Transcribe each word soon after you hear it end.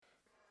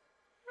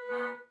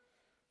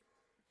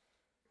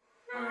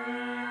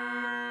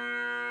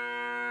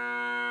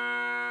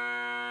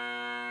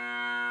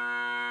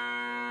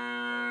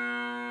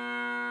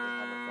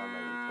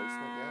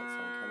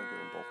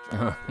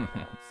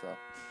So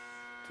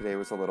today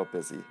was a little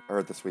busy,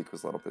 or this week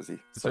was a little busy.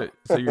 So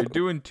you're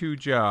doing two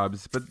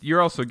jobs, but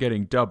you're also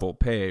getting double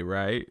pay,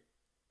 right?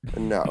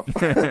 No.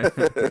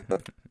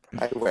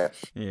 I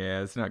wish.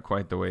 Yeah, it's not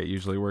quite the way it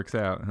usually works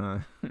out, huh?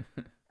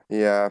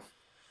 Yeah.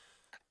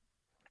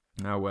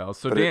 Oh well.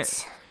 So But Dan,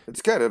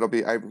 it's good.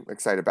 I'm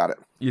excited about it.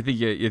 you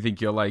think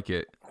you'll like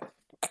it?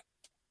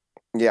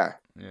 Yeah.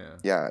 Yeah.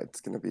 Yeah,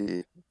 it's gonna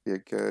be a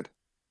good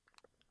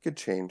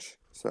change.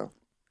 So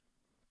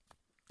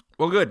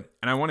Well, good.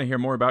 And I want to hear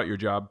more about your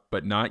job,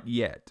 but not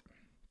yet.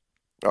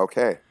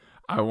 okay.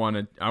 I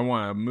want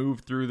to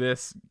move through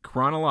this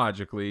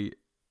chronologically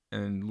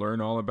and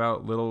learn all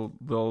about little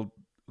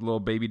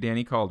baby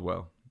Danny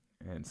Caldwell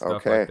and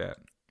stuff like that.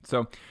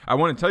 So I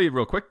want to tell you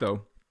real quick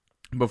though,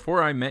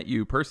 before I met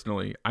you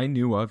personally, I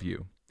knew of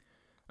you.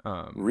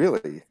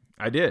 Really?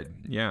 I did.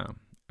 Yeah.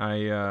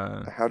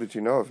 How did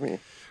you know of me?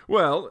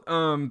 Well,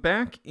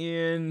 back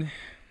in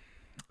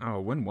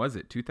when was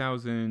it?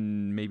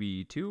 2000,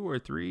 maybe 2 or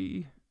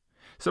 3?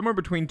 Somewhere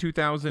between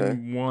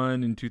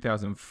 2001 and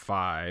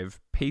 2005,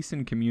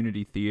 Payson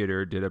Community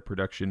Theater did a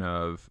production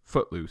of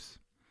Footloose.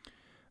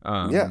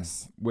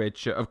 Yes.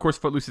 Which, of course,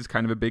 Footloose is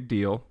kind of a big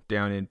deal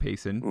down in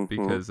Payson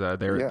because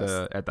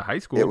they're at the high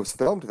school. It was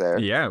filmed there.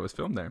 Yeah, it was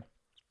filmed there.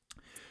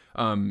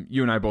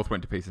 You and I both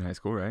went to Payson High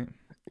School, right?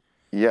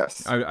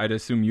 Yes. I'd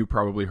assume you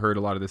probably heard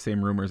a lot of the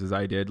same rumors as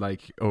I did,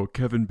 like, oh,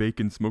 Kevin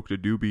Bacon smoked a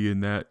doobie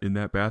in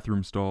that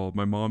bathroom stall.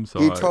 My mom saw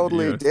it. He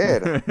totally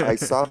did. I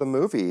saw the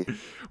movie.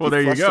 Well, he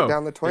there you go. It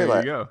down the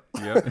toilet. There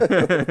you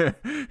go.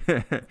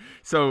 Yeah.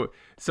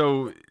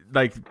 So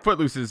like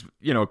Footloose is,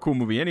 a cool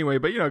movie anyway,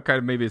 but kind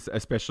of maybe it's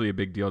especially a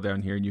big deal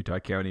down here in Utah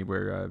County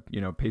where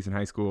Payson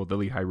High School, the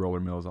Lehigh Roller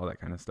Mills, all that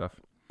kind of stuff.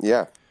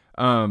 Yeah.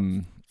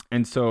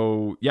 And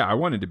so, yeah, I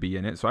wanted to be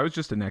in it. So I was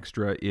just an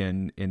extra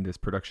in this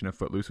production of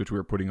Footloose, which we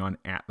were putting on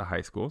at the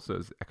high school. So it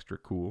was extra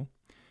cool.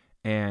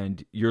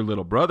 And your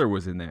little brother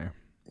was in there.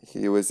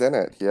 He was in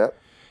it. Yep.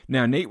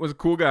 Now, Nate was a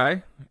cool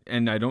guy,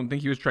 and I don't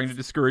think he was trying to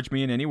discourage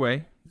me in any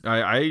way.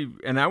 I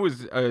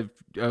was a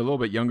little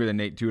bit younger than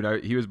Nate, too.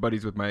 And he was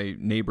buddies with my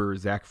neighbor,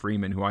 Zach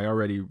Freeman, who I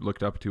already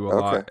looked up to a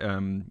lot.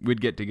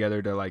 We'd get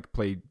together to, like,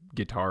 play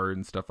guitar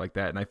and stuff like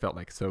that. And I felt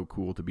like so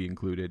cool to be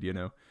included,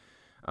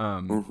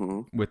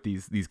 with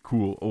these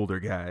cool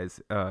older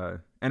guys.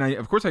 And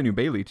of course I knew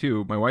Bailey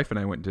too. My wife and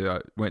I went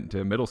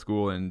to middle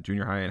school and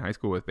junior high and high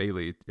school with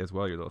Bailey as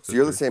well, your little sister. So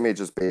you're the same age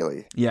as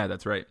Bailey. Yeah,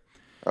 that's right.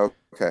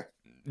 Okay.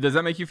 Does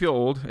that make you feel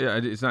old? Yeah,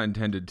 it's not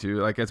intended to.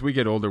 Like, as we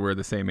get older, we're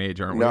the same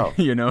age, aren't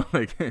we? No.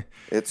 Like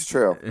it's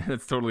true.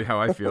 That's totally how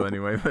I feel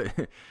anyway.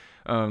 But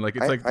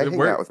I hang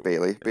out with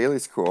Bailey.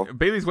 Bailey's cool.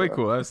 Bailey's way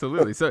cool,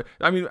 absolutely. So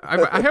I mean,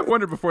 I have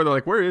wondered before, though,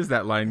 like, where is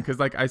that line? Because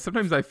like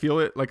sometimes I feel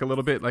it like a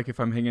little bit, like if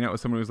I'm hanging out with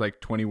someone who's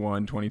like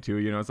 21, 22,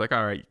 it's like,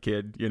 all right,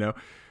 kid,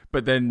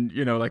 But then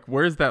like,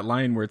 where's that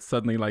line where it's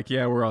suddenly like,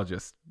 yeah, we're all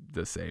just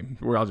the same.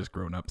 We're all just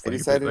grown ups. He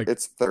said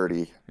it's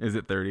 30. Is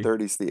it 30?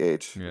 30's the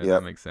age. Yeah,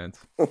 that makes sense.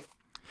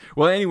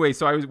 Well, anyway,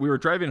 so we were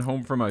driving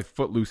home from a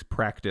Footloose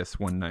practice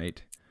one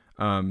night.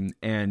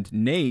 And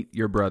Nate,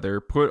 your brother,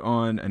 put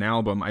on an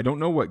album. I don't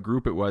know what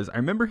group it was. I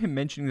remember him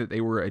mentioning that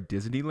they were a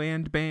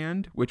Disneyland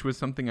band, which was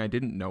something I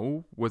didn't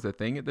know was a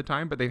thing at the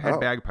time, but they had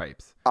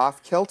bagpipes.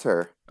 Off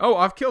Kilter. Oh,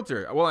 Off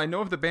Kilter. Well, I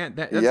know of the band.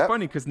 That's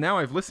funny because now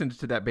I've listened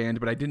to that band,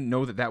 but I didn't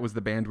know that was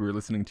the band we were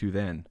listening to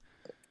then.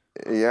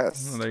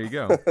 Yes. Well, there you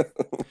go.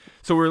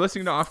 So we were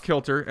listening to Off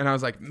Kilter, and I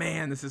was like,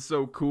 man, this is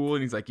so cool.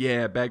 And he's like,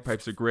 yeah,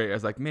 bagpipes are great. I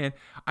was like, man,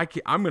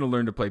 I'm going to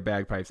learn to play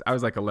bagpipes. I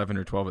was like 11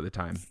 or 12 at the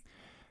time.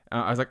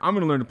 I was like, I'm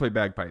going to learn to play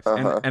bagpipes.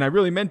 And I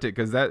really meant it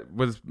because that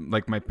was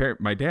like my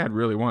dad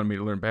really wanted me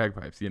to learn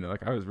bagpipes.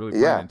 Like I was really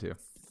planning to.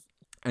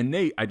 And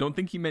Nate, I don't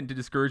think he meant to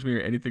discourage me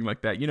or anything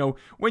like that.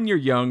 When you're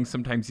young,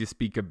 sometimes you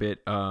speak a bit,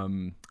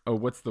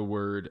 what's the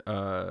word?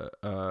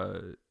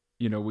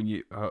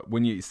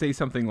 When you say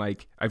something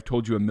like, I've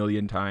told you a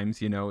million times,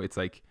 it's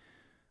like,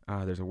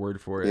 there's a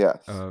word for it.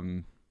 Yes.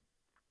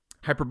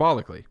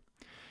 Hyperbolically.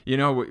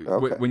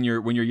 Okay. When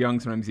you're young,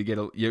 sometimes you get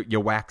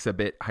you wax a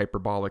bit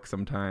hyperbolic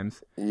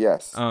sometimes.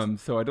 Yes.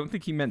 So I don't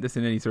think he meant this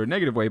in any sort of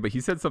negative way, but he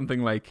said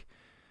something like,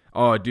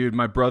 "Oh, dude,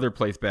 my brother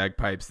plays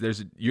bagpipes.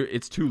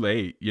 It's too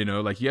late.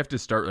 Like you have to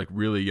start like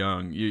really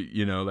young.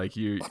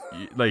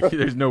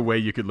 There's no way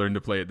you could learn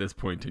to play at this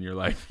point in your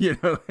life.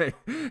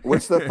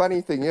 Which the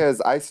funny thing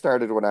is, I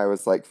started when I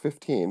was like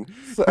 15.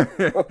 So.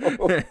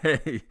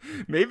 Hey,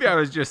 maybe I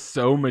was just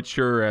so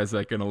mature as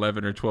like an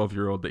 11 or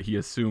 12-year-old that he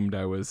assumed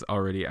I was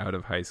already out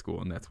of high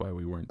school, and that's why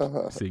we weren't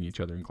seeing each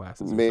other in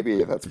classes.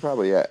 Maybe that's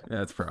probably it.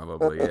 That's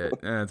probably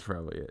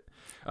it.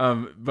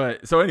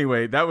 But so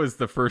anyway, that was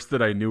the first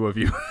that I knew of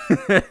you.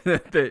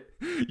 That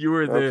you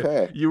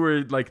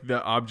were like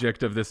the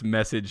object of this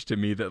message to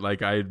me that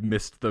like I had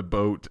missed the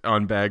boat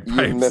on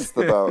bagpipes. You missed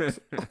the boat.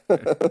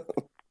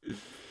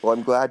 Well,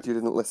 I'm glad you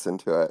didn't listen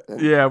to it.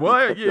 Yeah,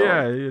 well,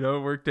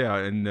 it worked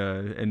out, and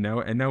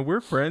now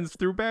we're friends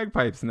through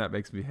bagpipes, and that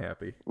makes me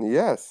happy.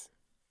 Yes.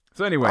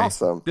 So anyway,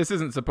 awesome. This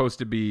isn't supposed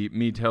to be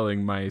me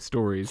telling my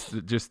stories.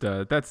 Just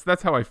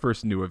that's how I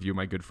first knew of you,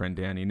 my good friend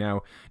Danny.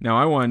 Now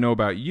I want to know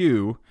about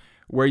you.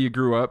 where you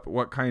grew up,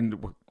 what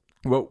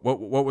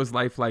was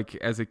life like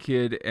as a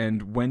kid,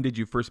 and when did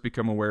you first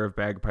become aware of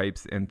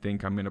bagpipes and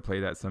think I'm going to play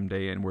that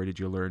someday, and where did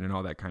you learn and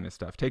all that kind of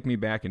stuff? Take me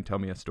back and tell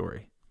me a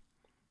story.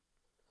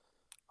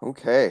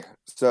 Okay,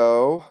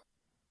 so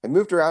I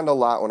moved around a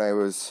lot when I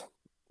was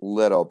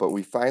little, but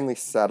we finally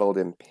settled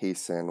in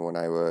Payson when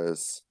I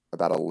was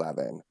about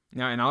 11.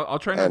 Now, and I'll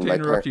try not And to my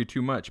interrupt parent, you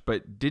too much,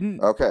 but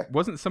okay,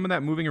 wasn't some of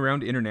that moving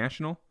around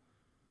international,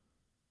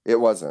 it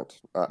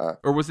wasn't. Uh-uh.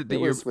 or was it that It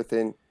you're? was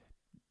within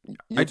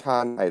I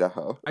Utah and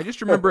Idaho. I just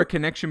remember a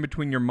connection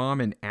between your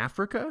mom and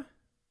Africa.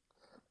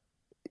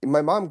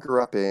 My mom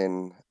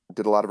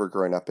did a lot of her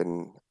growing up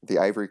in the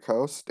Ivory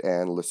Coast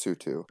and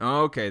Lesotho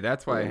Oh, okay,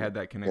 that's why I in had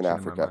that in connection in my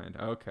Africa. mind.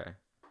 Okay.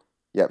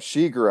 Yep,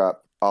 she grew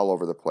up all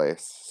over the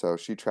place, so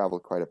she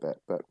traveled quite a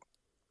bit, but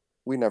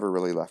we never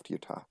really left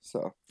Utah.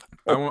 So,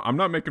 I'm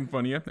not making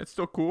fun of you. It's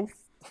still cool.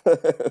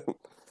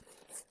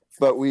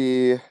 but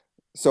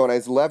so when I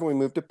was 11, we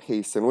moved to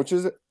Payson, which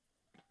it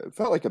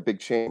felt like a big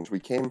change. We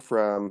came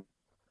from,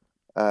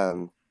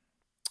 um,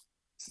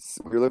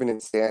 we were living in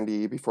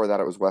Sandy. Before that,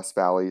 it was West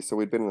Valley. So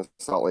we'd been in the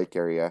Salt Lake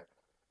area.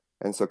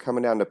 And so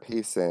coming down to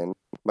Payson,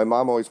 my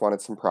mom always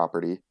wanted some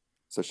property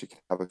so she could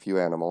have a few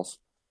animals.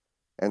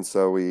 And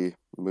so we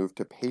moved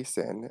to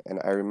Payson. And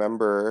I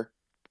remember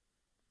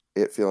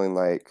it feeling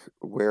like,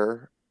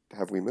 where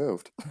have we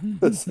moved?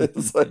 It's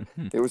like,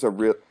 it was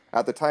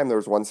at the time, there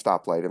was one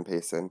stoplight in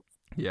Payson.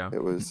 Yeah.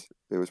 It was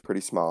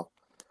pretty small.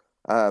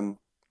 Um,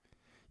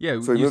 Yeah,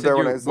 so we you moved said there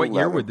when I was what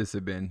year 11. would this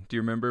have been? Do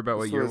you remember about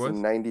what This year it was was?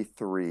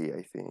 93,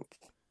 I think.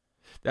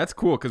 That's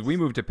cool because we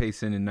moved to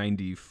Payson in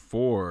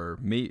 '94.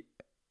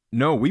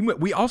 No,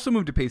 we also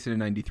moved to Payson in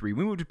 '93.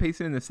 We moved to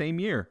Payson in the same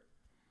year.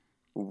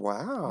 Look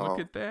Wow.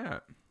 at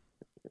that.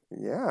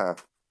 Yeah.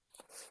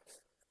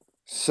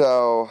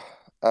 So,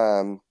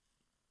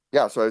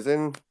 yeah, so I was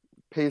in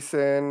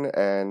Payson,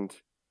 and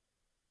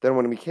then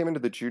when we came into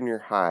the junior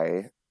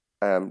high,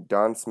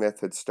 Don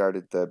Smith had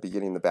started the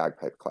Beginning the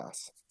Bagpipe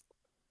class.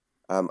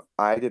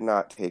 I did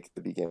not take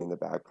the Beginning the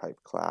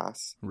Bagpipe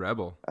class.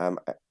 Rebel.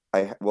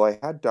 I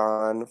had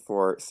Don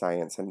for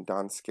science, and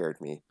Don scared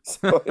me,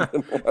 so I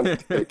didn't want to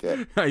take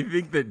it. I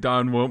think that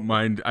Don won't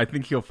mind. I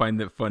think he'll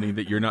find it funny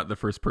that you're not the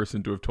first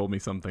person to have told me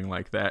something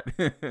like that.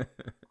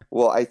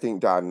 Well, I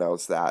think Don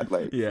knows that.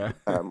 Like, Yeah.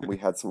 we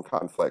had some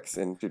conflicts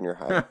in junior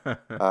high.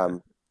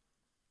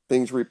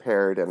 Things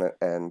repaired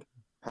and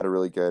had a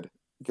really good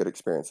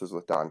experiences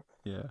with Don.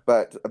 Yeah.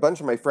 But a bunch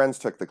of my friends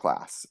took the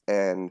class,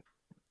 and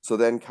so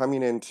then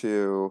coming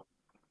into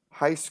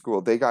high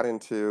school, they got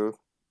into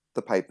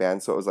the pipe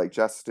band. So it was like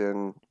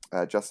Justin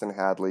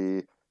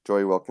Hadley,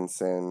 Joey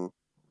Wilkinson,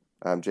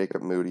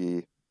 Jacob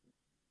Moody,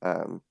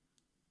 um,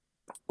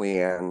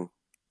 Leanne,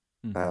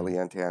 Mm-hmm.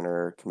 Leanne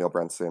Tanner, Camille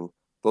Brunson.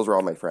 Those were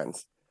all my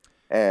friends,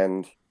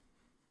 and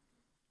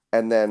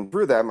then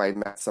through them, I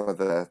met some of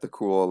the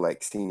cool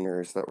like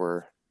seniors that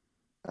were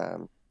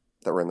in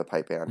the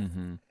pipe band,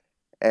 Mm-hmm.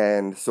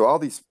 and so all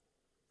these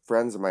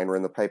friends of mine were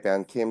in the pipe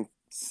band. Came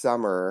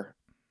summer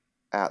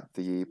at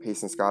the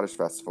Payson Scottish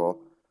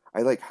Festival,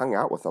 I like hung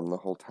out with them the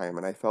whole time,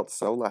 and I felt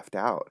so left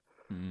out.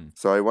 Mm-hmm.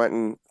 So I went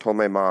and told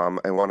my mom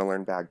I want to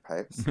learn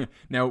bagpipes.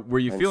 Now, were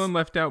you And feeling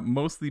left out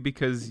mostly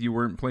because you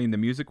weren't playing the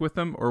music with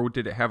them, or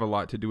did it have a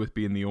lot to do with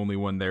being the only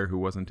one there who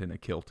wasn't in a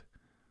kilt?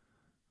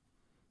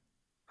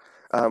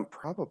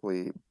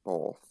 Probably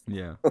both.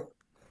 Yeah.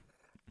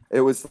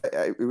 It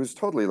was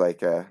totally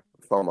like a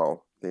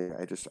FOMO thing.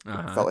 I just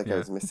felt like I Yeah.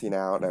 was missing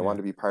out, and I Yeah. wanted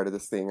to be part of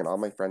this thing, and all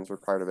my friends were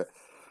part of it.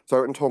 So I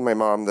went and told my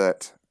mom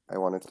that I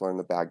wanted to learn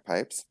the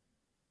bagpipes.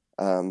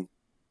 Um,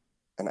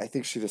 and I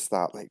think she just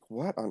thought, like,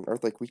 what on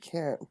earth? Like, we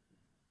can't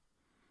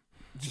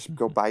just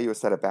go buy you a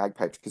set of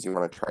bagpipes because you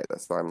want to try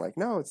this. So I'm like,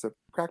 no, it's a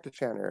practice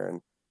chanter,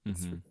 and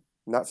it's Mm-hmm.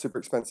 not super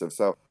expensive.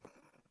 So,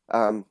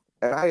 and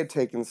I had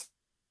taken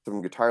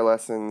some guitar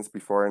lessons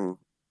before, and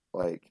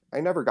like,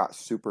 I never got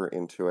super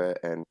into it.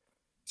 And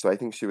so I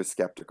think she was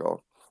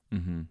skeptical.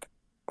 Mm-hmm.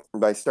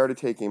 But I started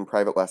taking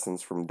private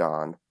lessons from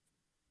Don,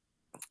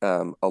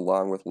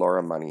 along with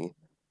Laura Money.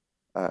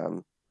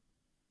 Um,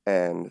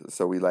 and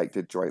so we like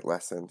did joint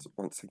lessons.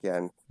 Once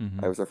again,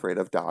 Mm-hmm. I was afraid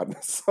of Don,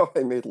 so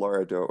I made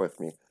Laura do it with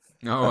me.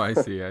 Oh, I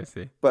see. I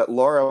see. But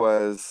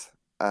Laura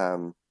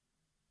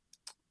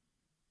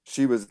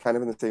she was kind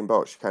of in the same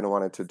boat. She kind of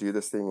wanted to do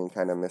this thing and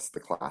kind of missed the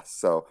class.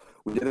 So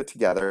we did it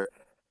together,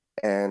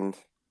 and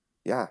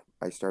yeah,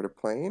 I started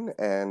playing,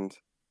 and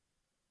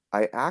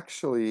I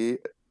actually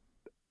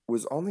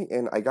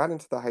I got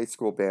into the high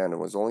school band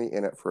and was only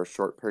in it for a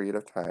short period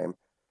of time.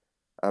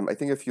 I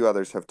think a few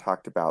others have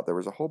talked about there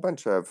was a whole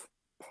bunch of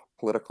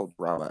political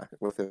drama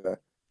within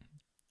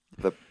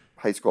the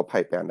high school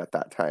pipe band at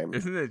that time.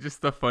 Isn't it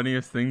just the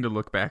funniest thing to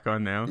look back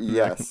on now?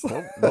 Yes.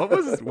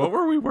 What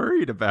were we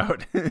worried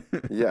about?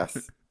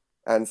 Yes.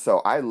 And so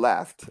I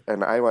left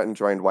and I went and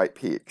joined White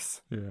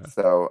Peaks. Yeah.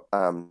 So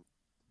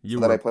You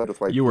then were I played with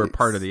White Peaks. you were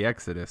part of the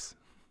Exodus.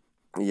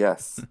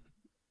 Yes.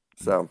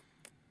 So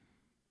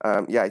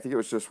yeah, I think it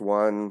was just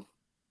one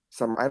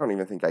summer. I don't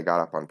even think I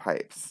got up on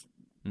pipes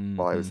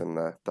while I was in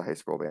the high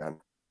school band.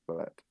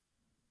 But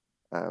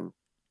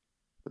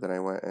But then I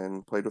went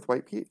and played with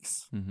White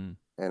Peaks, Mm-hmm.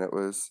 and it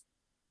was,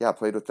 yeah,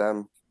 played with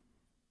them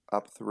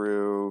up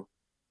through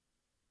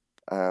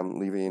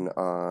leaving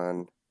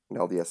on an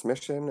LDS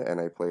mission, and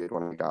I played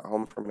when I got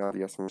home from an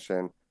LDS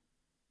mission.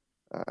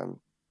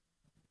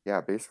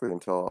 Yeah, basically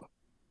until,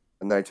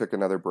 and then I took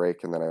another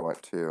break, and then I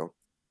went to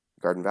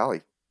Garden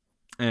Valley.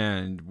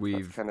 And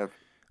That's kind of,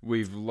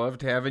 we've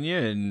loved having you,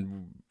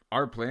 and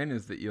our plan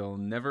is that you'll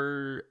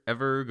never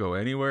ever go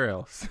anywhere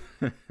else.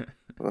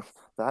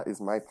 that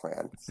is my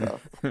plan. So.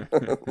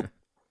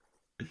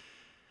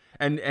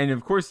 And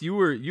of course you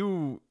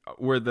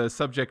were the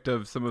subject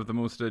of some of the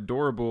most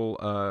adorable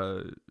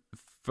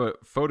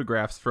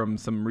photographs from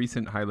some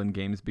recent Highland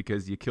games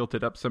because you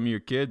kilted up some of your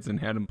kids and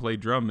had them play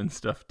drum and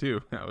stuff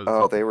too. That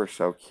was they were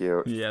so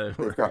cute. Yeah,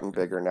 they've gotten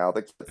bigger now.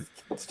 The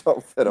kids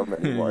don't fit them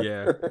anymore.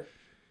 Yeah.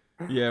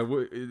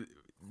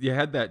 You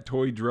had that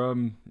toy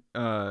drum.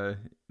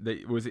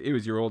 It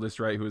was your oldest,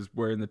 right? Who was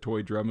wearing the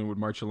toy drum and would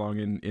march along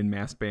in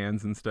mass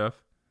bands and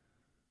stuff.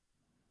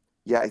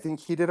 Yeah, I think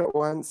he did it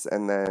once,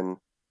 and then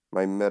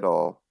my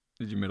middle.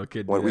 Did your middle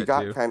kid? When we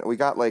got too? we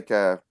got like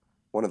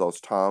one of those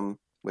tom,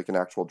 like an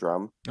actual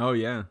drum. Oh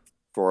yeah.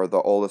 For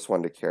the oldest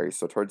one to carry.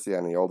 So towards the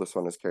end, the oldest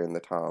one was carrying the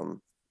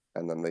tom,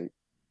 and then the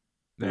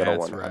middle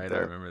one had I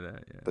remember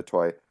that. Yeah. The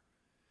toy,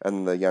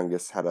 and the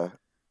youngest had a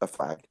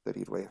flag that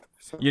he'd wave.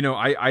 So.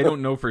 I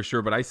don't know for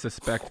sure, but I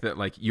suspect that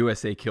like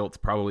USA Kilts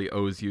probably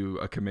owes you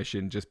a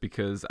commission just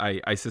because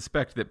I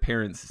suspect that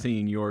parents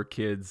seeing your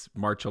kids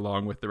march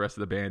along with the rest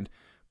of the band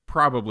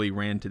probably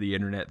ran to the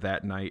internet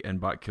that night and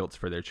bought kilts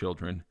for their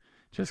children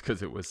just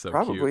because it was so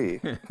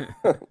cute.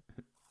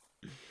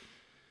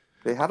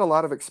 They had a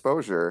lot of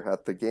exposure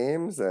at the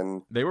games,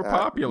 and they were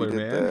popular,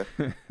 man.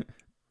 A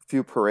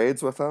few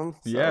parades with them.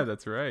 So. Yeah,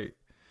 that's right.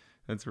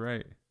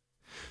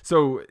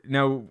 So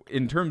now,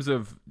 in terms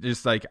of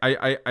just like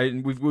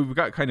we've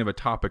got kind of a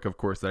topic, of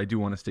course, that I do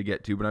want us to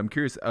get to, but I'm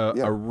curious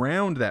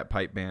around that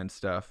pipe band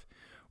stuff.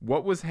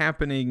 What was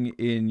happening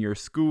in your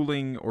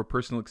schooling or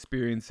personal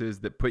experiences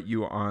that put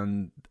you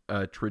on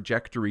a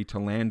trajectory to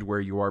land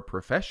where you are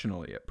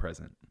professionally at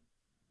present?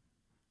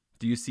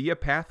 Do you see a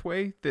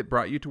pathway that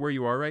brought you to where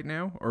you are right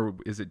now? Or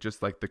is it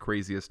just like the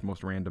craziest,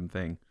 most random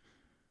thing?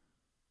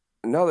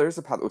 No, there's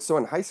a pathway. So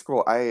in high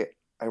school, I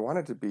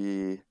wanted to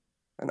be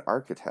an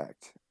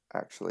architect,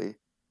 actually.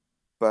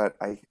 But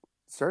I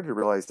started to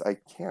realize I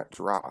can't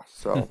draw.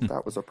 So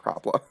that was a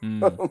problem.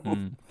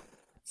 Mm-hmm.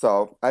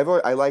 So I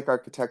like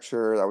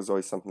architecture. That was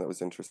always something that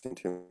was interesting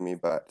to me,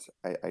 but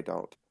I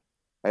don't.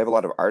 I have a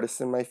lot of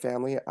artists in my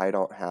family. I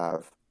don't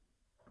have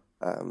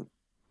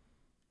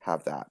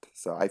that.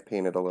 So I've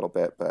painted a little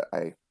bit, but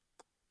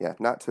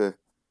not to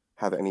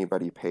have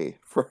anybody pay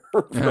for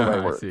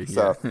my work. I see.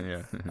 So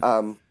yeah.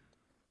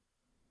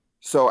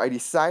 So I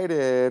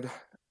decided.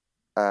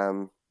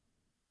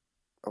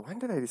 When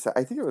did I decide?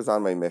 I think it was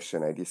on my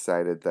mission. I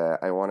decided that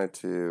I wanted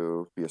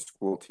to be a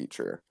school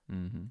teacher.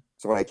 Mm-hmm.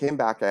 So when I came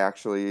back,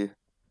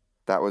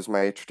 that was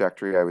my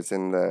trajectory. I was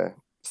in the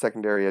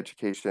secondary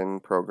education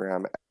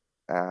program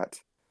at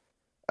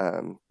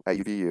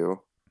UVU,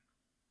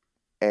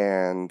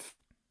 and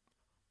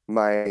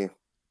my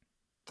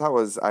thought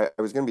was I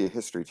was going to be a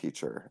history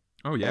teacher.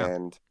 Oh yeah.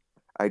 And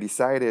I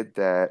decided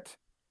that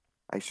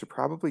I should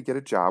probably get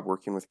a job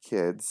working with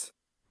kids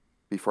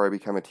before I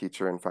become a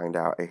teacher and find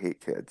out I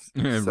hate kids.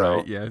 So,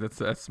 right. Yeah, that's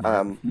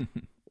smart.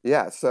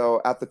 Yeah.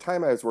 So at the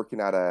time, I was working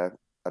at a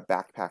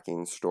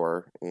backpacking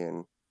store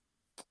in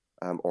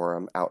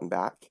Orem, out and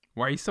back.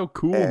 Why are you so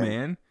cool,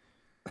 man?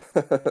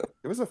 That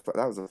was a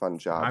fun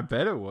job. I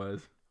bet it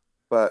was.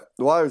 But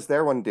while I was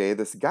there one day,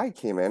 this guy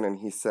came in and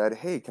he said,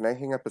 "Hey, can I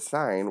hang up a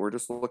sign? We're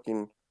just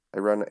looking. I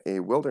run a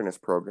wilderness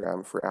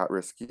program for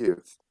at-risk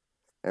youth,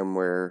 and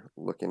we're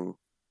looking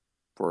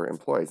for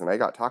employees." And I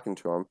got talking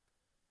to him,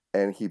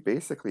 and he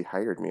basically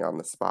hired me on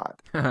the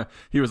spot.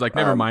 He was like,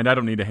 "Never mind, I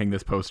don't need to hang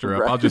this poster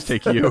up. Right. I'll just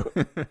take you."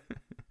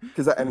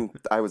 And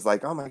I was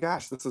like, "Oh my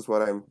gosh, this is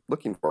what I'm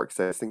looking for," because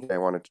I was thinking I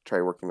wanted to try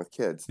working with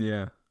kids.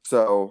 Yeah.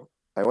 So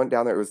I went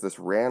down there. It was this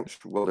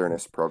ranch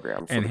wilderness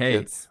program. So and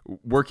hey,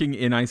 working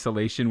in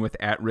isolation with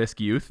at-risk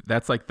youth,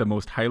 that's like the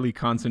most highly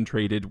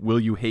concentrated will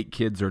you hate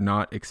kids or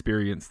not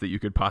experience that you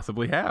could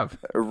possibly have.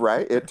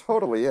 Right? It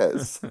totally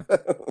is.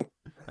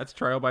 That's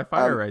trial by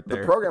fire right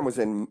there. The program was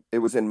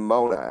in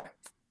Mona.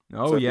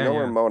 Oh, so yeah. If you know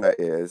where Mona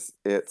is,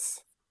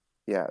 it's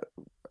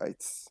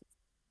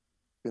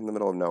in the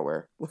middle of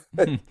nowhere.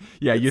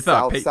 Yeah, you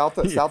thought south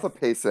of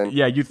Payson.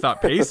 Yeah, you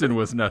thought Payson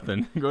was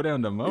nothing. Go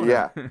down to Mona.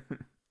 Yeah.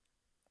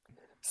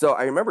 So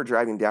I remember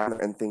driving down there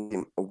and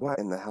thinking, what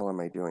in the hell am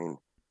I doing?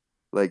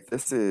 Like,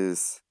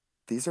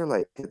 these are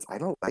like kids. I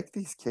don't like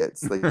these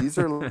kids. Like, these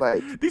are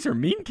like... These are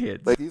mean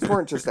kids. Like, these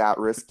weren't just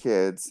at-risk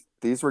kids.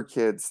 These were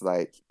kids,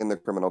 like, in the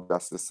criminal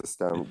justice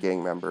system,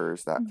 gang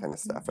members, that kind of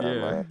stuff. And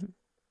I'm like,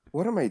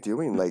 what am I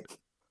doing? Like,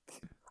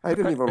 I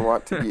didn't even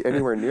want to be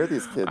anywhere near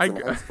these kids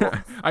in high school.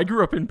 I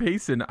grew up in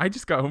Payson. I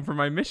just got home from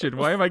my mission.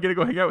 Why am I going to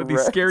go hang out with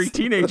these scary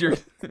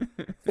teenagers?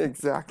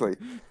 Exactly.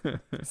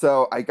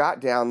 So I got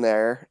down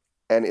there,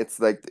 and it's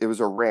like it was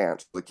a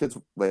ranch. The kids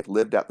like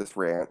lived at this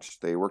ranch.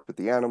 They worked with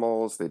the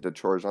animals, they did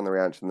chores on the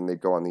ranch, and then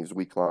they'd go on these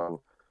week-long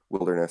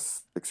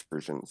wilderness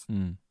excursions.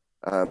 Mm.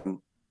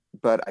 Um,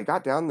 but I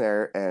got down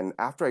there, and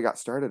after I got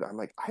started, I'm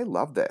like, I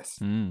love this.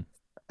 Mm.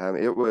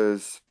 It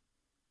was,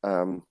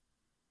 um,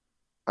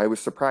 I was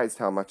surprised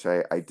how much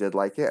I did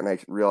like it, and I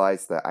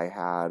realized that I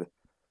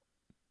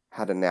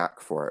had a knack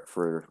for it,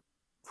 for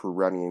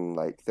running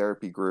like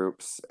therapy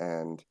groups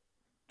and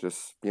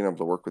just being able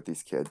to work with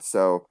these kids.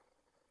 So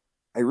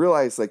I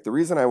realized like the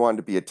reason I wanted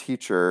to be a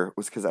teacher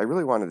was because I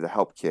really wanted to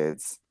help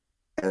kids.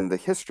 And the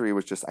history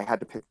was just I had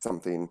to pick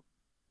something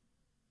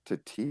to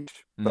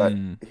teach, but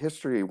Mm.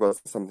 history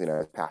wasn't something I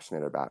was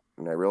passionate about.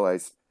 And I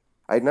realized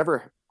I'd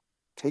never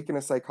taken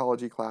a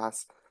psychology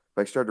class,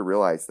 but I started to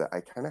realize that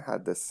I kind of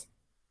had this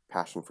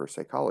passion for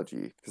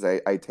psychology because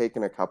I'd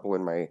taken a couple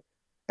in my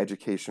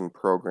education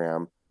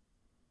program.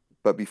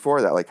 But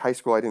before that, like high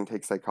school, I didn't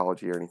take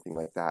psychology or anything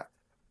like that.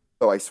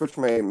 So I switched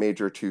my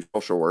major to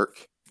social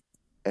work.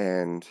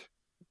 And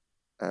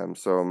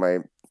so my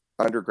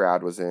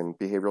undergrad was in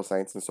behavioral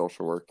science and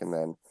social work. And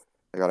then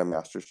I got a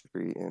master's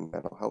degree in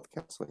mental health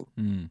counseling.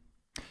 Mm.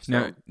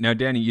 So, Now,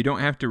 Danny, you don't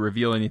have to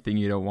reveal anything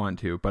you don't want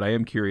to, but I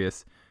am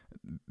curious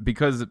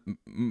because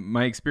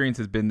my experience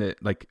has been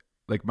that like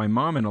my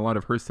mom and a lot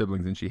of her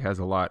siblings, and she has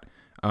a lot,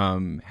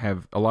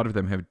 have a lot of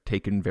them have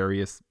taken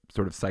various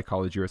sort of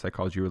psychology or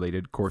psychology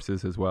related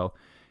courses as well.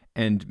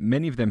 And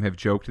many of them have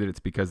joked that it's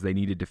because they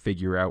needed to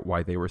figure out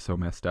why they were so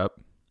messed up.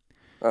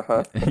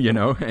 uh-huh. You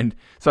know, and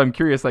so I'm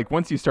curious, like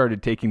once you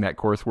started taking that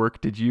coursework,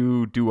 did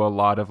you do a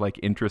lot of like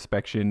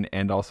introspection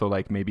and also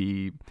like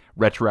maybe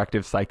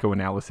retroactive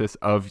psychoanalysis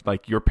of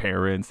like your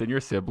parents and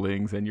your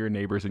siblings and your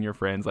neighbors and your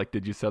friends? Like,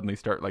 did you suddenly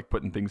start like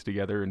putting things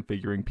together and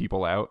figuring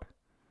people out?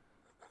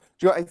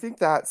 I think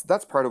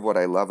that's part of what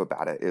I love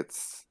about it.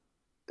 It's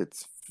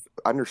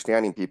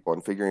understanding people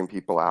and figuring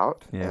people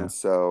out. Yeah. And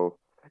so,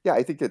 yeah,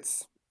 I think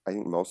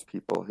most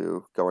people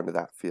who go into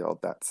that field,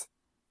 that's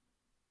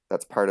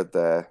part of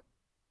the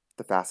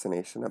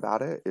fascination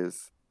about it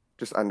is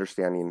just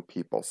understanding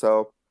people.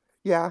 So,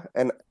 yeah,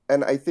 and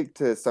I think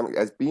to some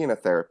as being a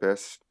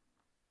therapist,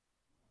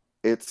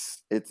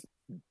 it's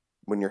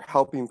when you're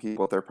helping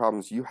people with their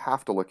problems, you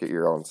have to look at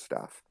your own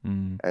stuff.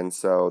 Mm. And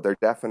so they're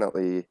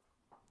definitely,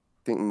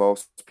 I think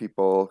most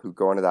people who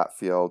go into that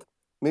field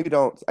maybe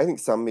don't, I think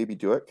some maybe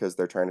do it because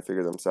they're trying to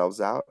figure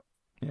themselves out.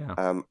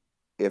 Yeah.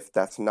 If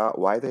that's not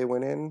why they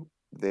went in,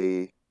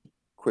 they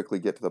quickly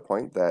get to the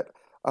point that,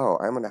 oh,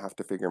 I'm going to have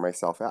to figure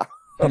myself out.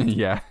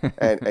 Yeah.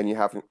 and you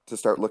have to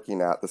start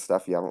looking at the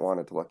stuff you haven't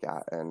wanted to look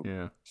at and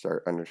Yeah.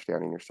 start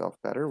understanding yourself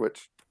better,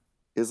 which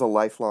is a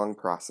lifelong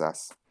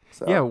process.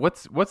 So Yeah,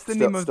 what's the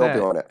name of still that?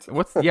 doing it.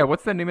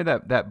 What's the name of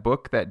that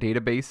book, that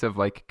database of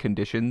like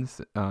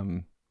conditions?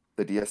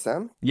 The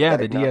DSM? Yeah,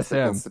 the Diagnostic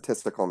and DSM.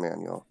 Statistical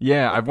Manual.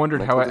 Yeah, I've wondered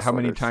Mental how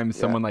many disorders. times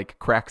Yeah. someone like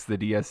cracks the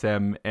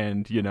DSM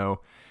and, you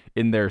know,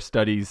 in their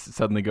studies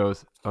suddenly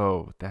goes,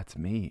 "Oh, that's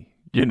me."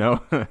 You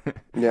know?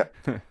 Yeah.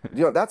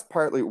 That's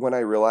partly when I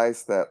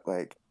realized that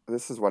like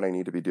this is what I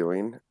need to be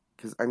doing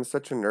because I'm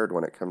such a nerd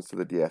when it comes to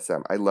the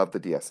DSM. I love the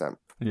DSM.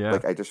 Yeah.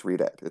 Like I just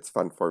read it. It's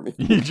fun for me.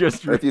 You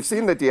just If you've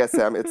seen the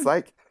DSM, it's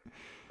like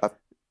a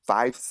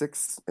 5,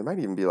 6, it might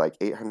even be like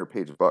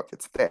 800-page book.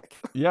 It's thick.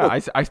 Yeah, I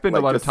spend a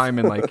Like lot of just- time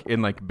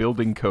in like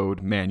building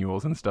code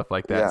manuals and stuff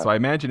like that. Yeah. So I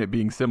imagine it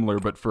being similar,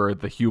 but for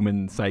the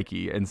human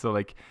psyche. And so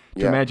like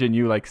to Yeah. imagine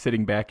you like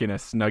sitting back in a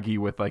Snuggie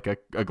with like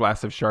a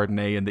glass of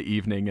Chardonnay in the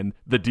evening and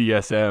the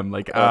DSM,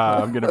 like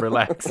I'm gonna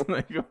relax.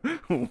 Like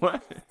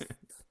what?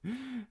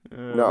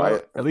 No,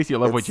 well, at least you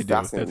love what it's you do.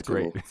 fascinating That's to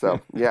great. me.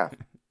 So yeah.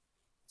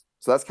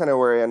 So that's kind of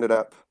where I ended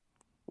up,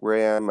 where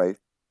I am. I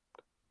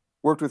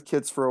worked with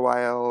kids for a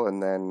while,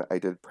 and then I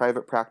did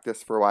private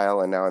practice for a while,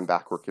 and now I'm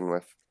back working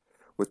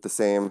with the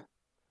same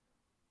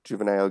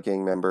juvenile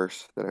gang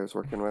members that I was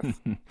working with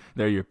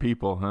They're your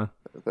people, huh?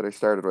 that I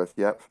started with.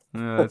 Yep.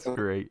 That's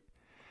great.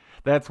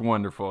 That's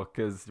wonderful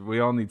because we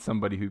all need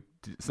somebody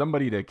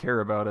to care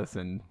about us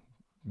and,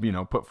 you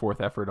know, put forth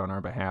effort on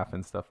our behalf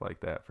and stuff like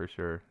that for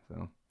sure.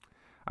 So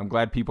I'm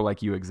glad people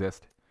like you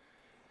exist.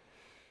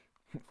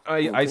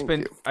 I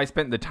Thank you.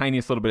 spent the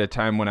tiniest little bit of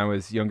time when I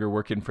was younger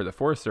working for the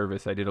Forest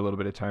Service. I did a little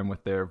bit of time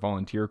with their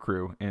volunteer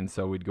crew, and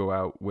so we'd go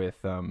out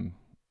with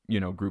you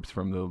know, groups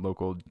from the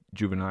local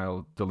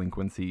juvenile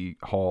delinquency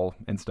hall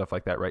and stuff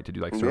like that, right, to do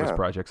like service Yeah.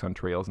 projects on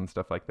trails and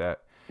stuff like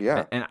that.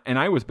 Yeah. And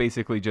I was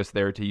basically just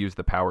there to use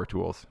the power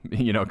tools,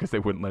 you know, because they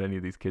wouldn't let any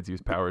of these kids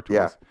use power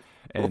tools.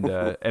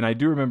 Yeah. And I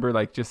do remember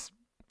like just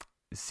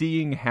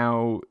seeing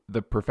how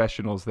the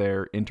professionals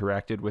there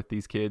interacted with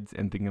these kids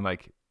and thinking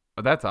like,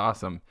 oh, that's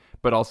awesome,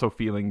 but also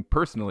feeling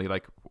personally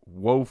like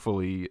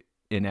woefully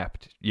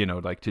inept, you know,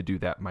 like to do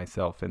that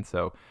myself. And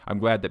so I'm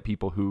glad that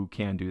people who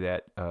can do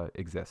that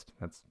exist.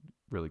 That's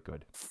really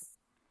good.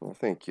 Well,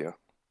 thank you.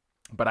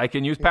 But I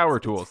can use Yeah, power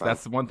it's tools. fun.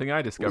 That's one thing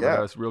I discovered. Yeah. I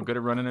was real good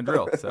at running a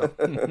drill. So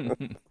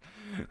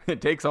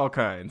it takes all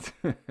kinds.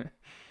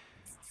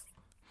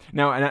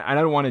 Now, and I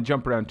don't want to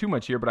jump around too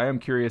much here, but I am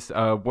curious.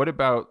 What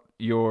about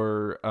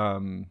your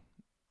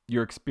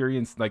your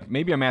experience, like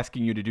maybe I'm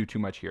asking you to do too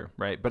much here,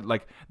 right? But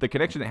like the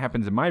connection that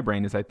happens in my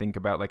brain is I think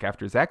about like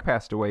after Zach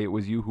passed away, it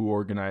was you who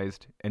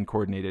organized and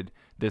coordinated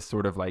this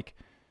sort of like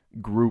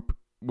group.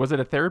 Was it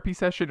a therapy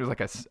session? It was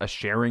like a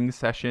sharing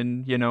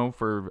session, you know,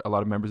 for a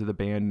lot of members of the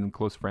band and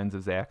close friends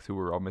of Zach's who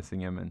were all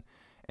missing him,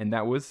 and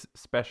that was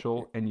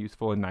special and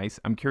useful and nice.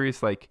 I'm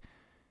curious, like,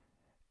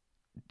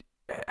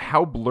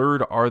 how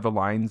blurred are the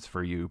lines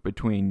for you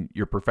between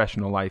your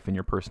professional life and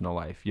your personal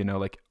life? You know,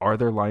 like, are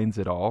there lines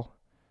at all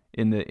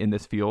in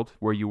this field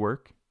where you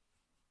work?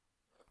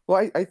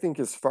 Well, I think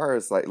as far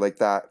as like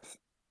that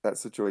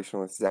situation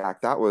with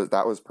Zach, that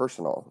was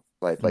personal.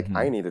 Like Mm-hmm.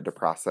 I needed to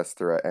process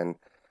through it, and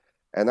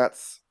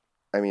that's,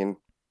 I mean,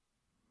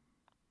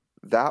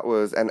 that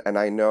was, and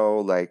I know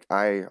like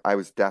I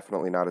was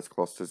definitely not as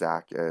close to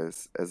Zach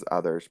as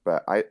others,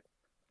 but I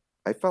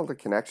felt a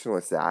connection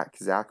with Zach.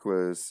 Zach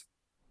was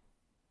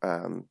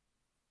um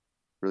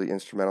really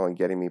instrumental in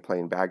getting me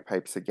playing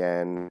bagpipes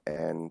again,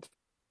 and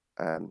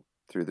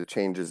through the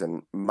changes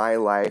in my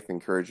life,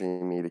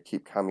 encouraging me to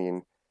keep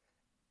coming.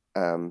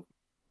 Um,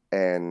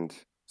 and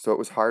so it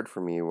was hard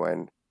for me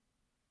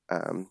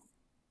um,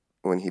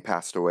 when he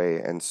passed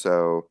away, and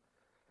so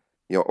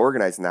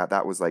organizing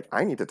that was like,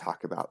 I need to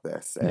talk about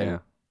this, Yeah.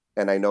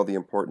 and I know the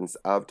importance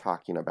of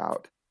talking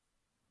about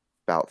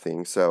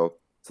things. So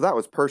that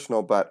was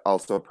personal, but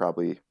also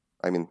probably,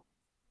 I mean,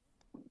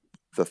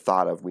 the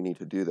thought of we need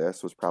to do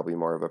this was probably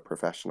more of a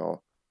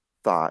professional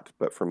thought,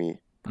 but for me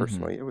Mm-hmm.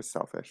 personally, it was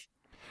selfish.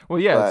 Well,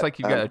 yeah, it's But like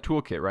you got a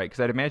toolkit, right? Because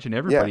I'd imagine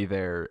yeah, everybody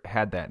there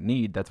had that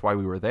need. That's why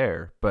we were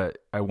there. But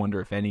I wonder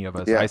if any of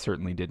us. I yeah,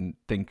 certainly didn't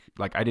think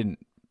like I didn't.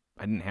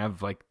 I didn't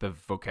have like the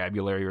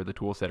vocabulary or the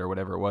tool set or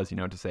whatever it was, you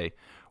know, to say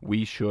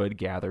we should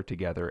gather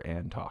together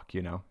and talk.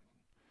 You know,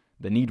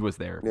 the need was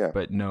there, yeah,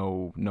 but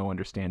no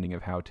understanding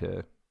of how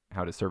to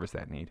service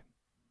that need.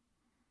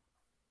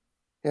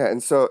 yeah.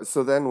 And so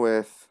then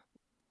with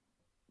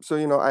so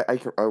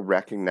I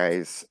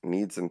recognize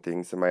needs and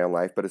things in my own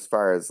life, but as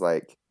far as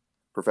like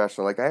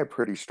professional, like I have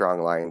pretty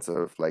strong lines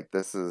of like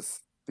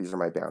these are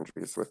my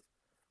boundaries with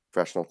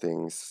professional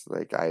things.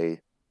 Like I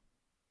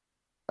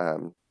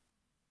um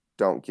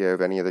don't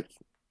give any,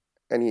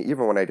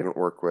 even when I didn't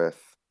work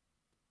with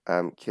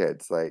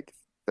kids, like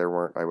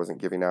I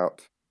wasn't giving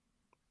out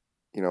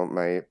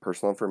my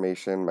personal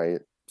information. My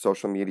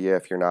social media,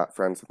 if you're not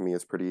friends with me,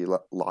 is pretty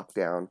locked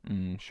down.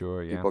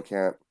 Sure, yeah, People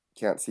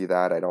can't see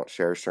that. I don't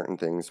share certain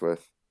things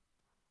with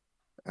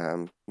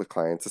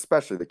clients,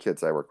 especially the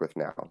kids I work with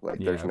now. Like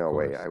yeah, there's of no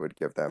way course. I would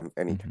give them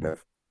any Hmm. kind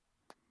of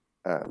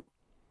um,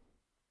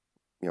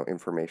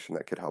 information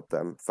that could help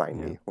them find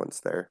Yeah, me once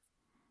they're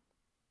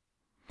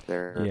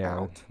yeah,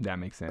 out. that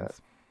makes But,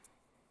 sense.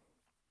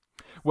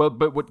 Well,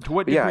 but to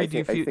what but yeah, degree do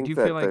you I feel do think you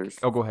feel that like?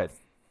 Oh, go ahead.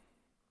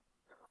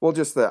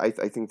 just that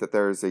I think that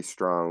there is a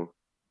strong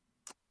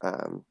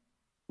um,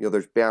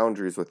 there's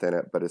boundaries within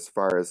it, but as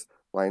far as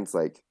lines,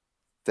 like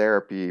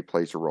therapy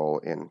plays a role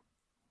in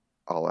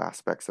all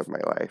aspects of my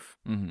life.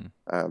 Mm-hmm.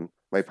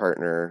 My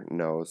partner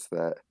knows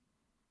that,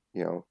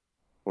 you know,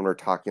 when we're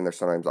talking, there's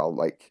sometimes I'll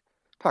like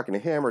talking to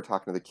him or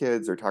talking to the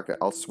kids or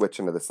I'll switch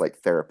into this like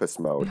therapist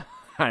mode.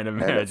 I'd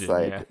And it's imagine,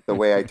 yeah. like the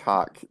way I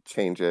talk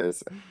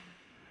changes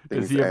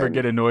Does things. he ever And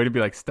get annoyed and be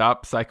like,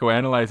 "Stop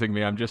psychoanalyzing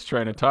me. I'm just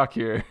trying to talk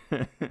here."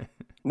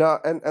 no,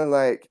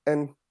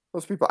 and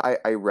most people,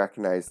 I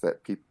recognize that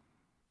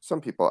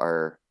some people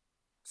are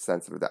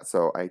sensitive to that.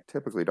 So I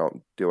typically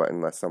don't do it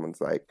unless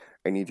someone's like,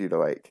 I need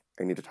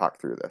to talk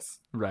through this.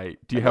 Right.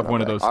 Do you And then have I'll one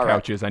be of like, those all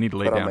right, couches? I need to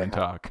lay put on down my and hat.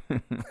 talk.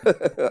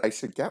 I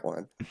should get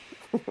one.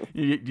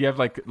 You have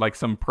like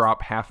some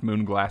prop half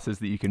moon glasses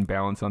that you can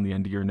balance on the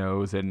end of your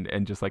nose and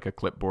just like a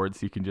clipboard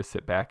so you can just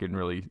sit back and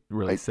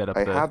really set up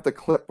I the have the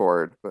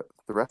clipboard, but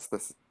the rest of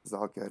this is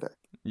all good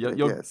you'll at a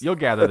you'll guess. you'll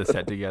gather the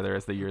set together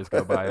as the years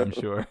go by, I'm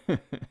sure.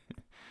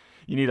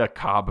 You need a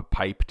cob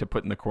pipe to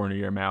put in the corner of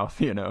your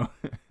mouth, you know.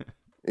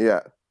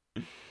 Yeah.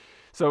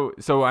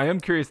 So I am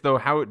curious though,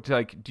 how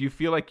like do you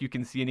feel like you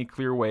can see any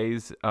clear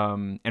ways,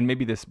 and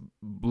maybe this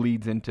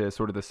bleeds into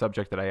sort of the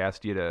subject that I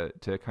asked you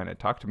to kind of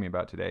talk to me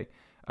about today.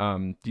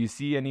 Do you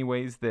see any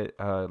ways that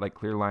like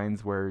clear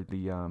lines where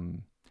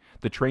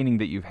the training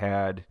that you've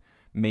had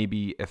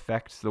maybe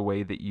affects the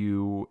way that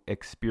you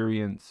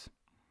experience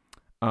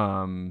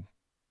um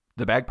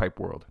the bagpipe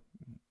world?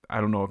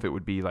 I don't know if it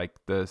would be like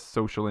the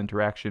social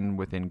interaction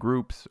within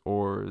groups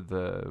or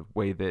the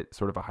way that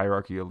sort of a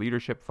hierarchy of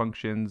leadership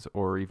functions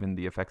or even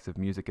the effects of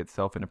music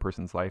itself in a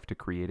person's life to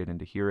create it and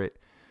to hear it.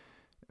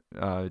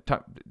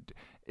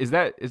 Is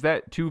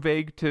that too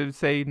vague to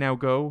say now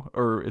go,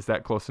 or is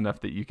that close enough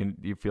that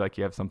you feel like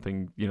you have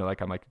something,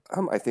 like I'm like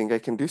I think I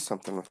can do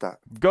something with that.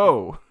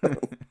 go.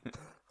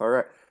 All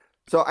right.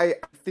 So I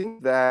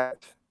think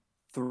that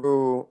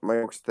through my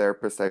work as a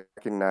therapist, I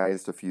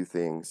recognized a few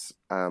things.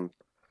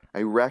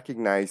 I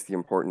recognize the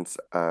importance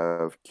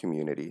of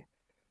community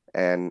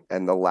and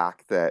the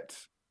lack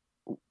that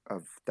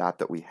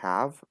we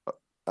have,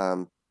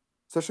 um,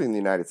 especially in the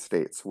United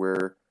States.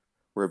 We're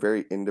a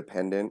very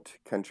independent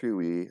country.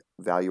 We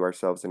value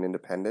ourselves in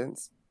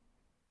independence,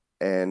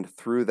 and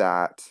through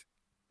that,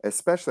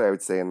 especially I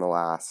would say in the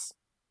last,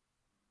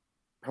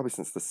 probably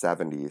since the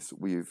 70s,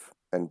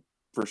 and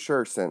for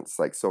sure since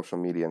like social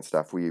media and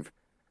stuff,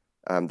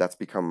 that's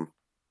become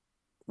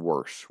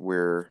worse.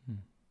 We're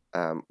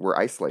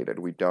isolated.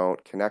 We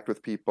don't connect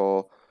with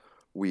people.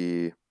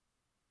 We,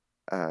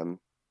 there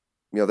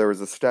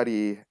was a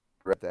study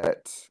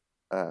that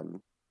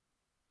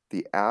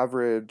the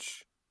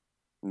average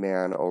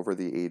man over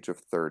the age of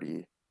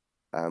 30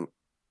 um,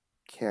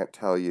 can't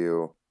tell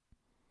you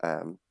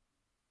um,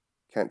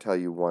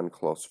 one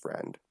close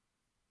friend,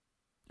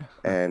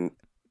 and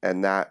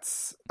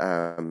that's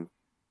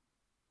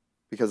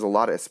because a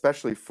lot of,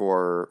 especially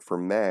for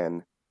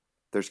men,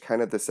 there's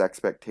kind of this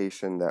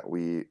expectation that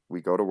we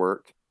go to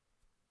work,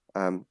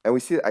 and I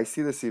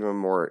see this even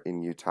more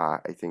in Utah.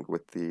 I think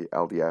with the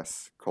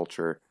LDS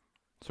culture,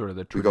 Sort of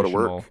the we go to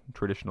work,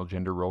 traditional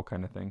gender role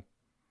kind of thing.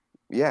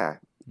 yeah,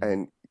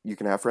 and you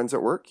can have friends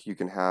at work, you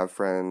can have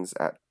friends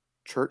at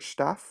church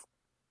stuff,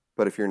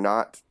 but if you're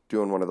not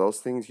doing one of those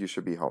things, you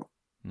should be home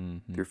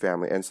with your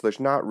family. And so there's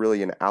not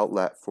really an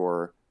outlet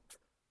for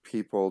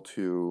people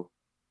to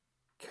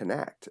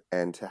connect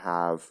and to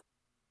have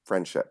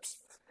friendships.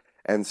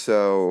 And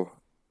so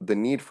the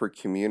need for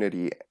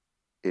community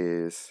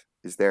is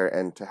there,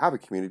 and to have a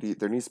community,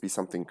 there needs to be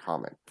something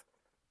common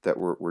that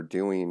we're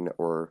doing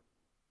or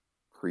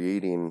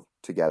creating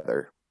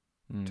together,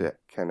 to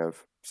kind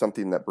of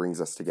something that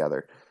brings us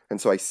together. And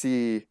so I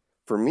see,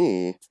 for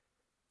me,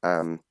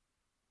 I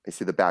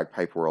see the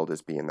bagpipe world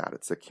as being that.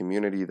 It's a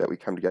community that we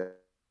come together,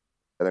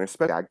 and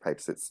especially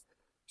bagpipes, it's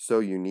so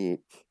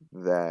unique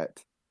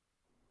that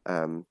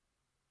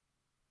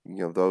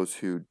those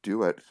who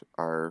do it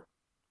are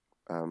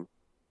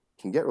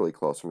can get really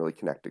close and really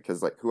connected,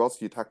 because like, who else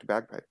do you talk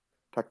about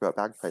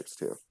bagpipes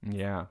to?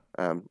 Yeah.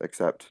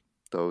 Except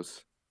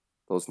those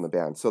in the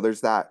band. So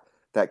there's that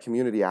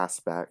community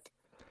aspect.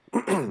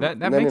 that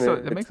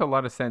makes a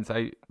lot of sense.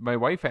 My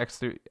wife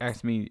asked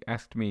me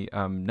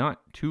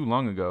not too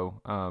long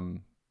ago.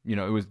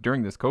 It was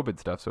during this COVID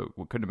stuff, so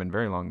it couldn't have been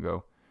very long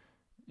ago.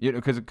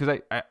 Because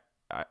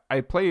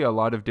I play a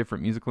lot of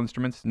different musical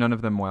instruments, none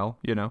of them well,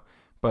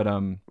 but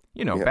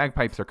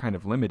bagpipes are kind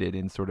of limited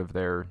in sort of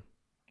their,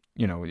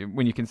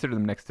 when you consider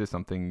them next to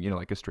something,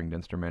 like a stringed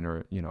instrument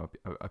or,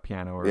 a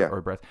piano or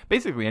a brass,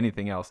 basically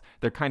anything else,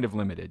 they're kind of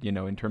limited,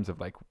 in terms of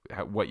like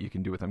what you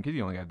can do with them, because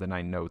you only have the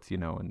 9 notes,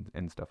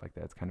 and stuff like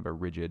that. It's kind of a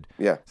rigid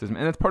system.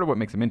 And that's part of what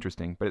makes them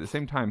interesting. But at the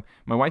same time,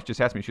 my wife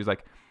just asked me, she was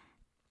like,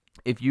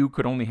 if you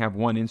could only have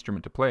one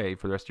instrument to play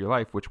for the rest of your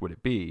life, which would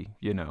it be,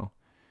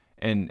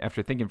 And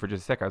after thinking for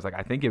just a sec, I was like,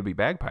 I think it would be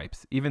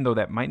bagpipes, even though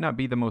that might not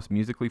be the most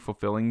musically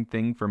fulfilling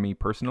thing for me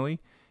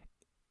personally.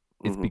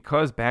 It's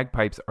because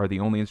bagpipes are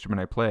the only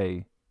instrument I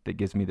play that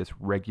gives me this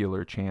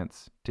regular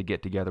chance to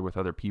get together with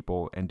other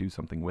people and do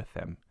something with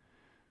them.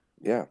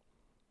 Yeah.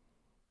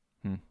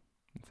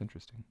 It's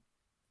interesting.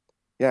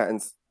 Yeah,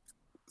 and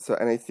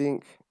I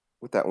think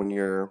with that,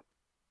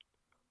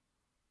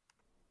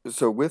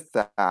 with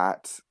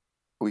that,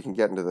 we can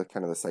get into the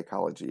kind of the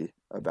psychology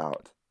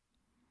about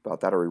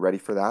that. Are we ready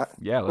for that?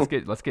 Yeah,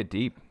 let's get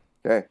deep.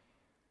 Okay.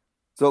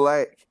 So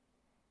like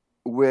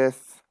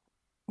with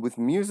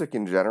music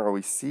in general,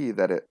 we see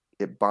that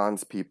it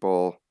bonds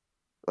people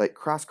like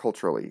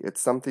cross-culturally.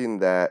 It's something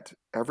that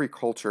every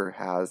culture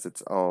has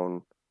its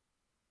own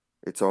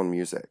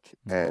music,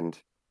 and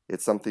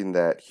it's something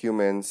that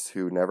humans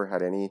who never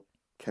had any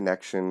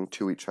connection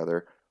to each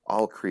other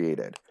all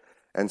created.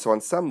 And so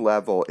on some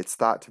level, it's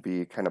thought to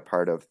be kind of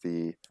part of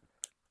the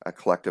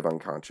collective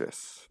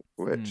unconscious,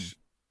 which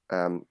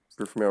if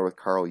you're familiar with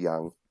Carl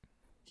Jung,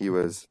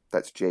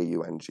 that's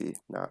Jung,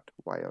 not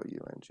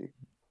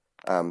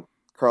Young.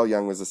 Carl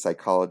Jung was a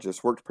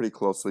psychologist, worked pretty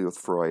closely with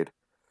Freud,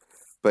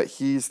 but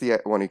he's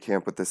the one who came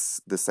up with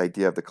this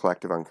idea of the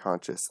collective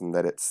unconscious, and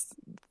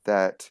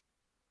that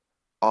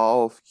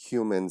all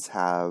humans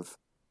have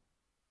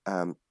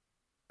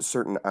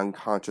certain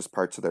unconscious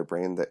parts of their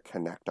brain that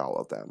connect all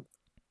of them.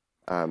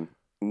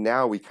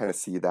 Now we kind of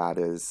see that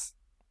as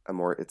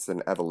it's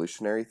an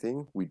evolutionary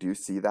thing. We do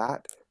see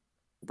that,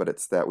 but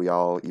it's that we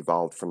all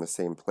evolved from the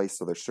same place.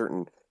 So there's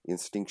certain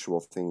instinctual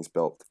things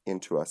built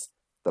into us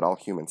that all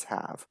humans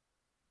have.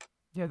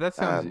 Yeah, that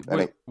sounds.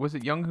 Was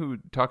it Jung who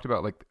talked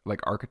about like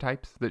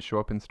archetypes that show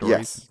up in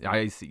stories? Yes.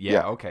 I see.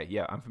 Yeah. Okay.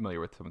 Yeah, I'm familiar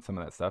with some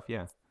of that stuff.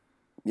 Yeah.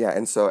 Yeah,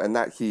 and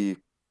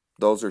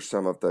those are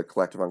some of the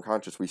collective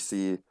unconscious. We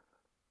see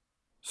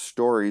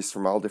stories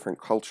from all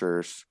different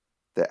cultures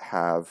that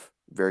have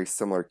very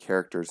similar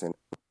characters and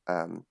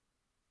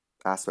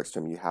aspects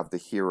to them. You have the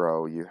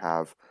hero. You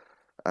have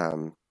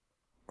what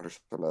are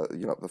some of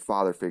the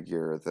father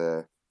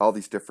figure. All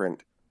these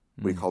different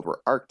we called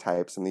were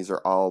archetypes, and these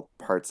are all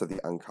parts of the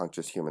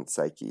unconscious human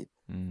psyche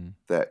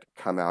that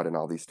come out in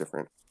all these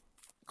different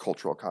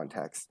cultural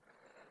contexts.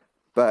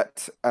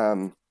 But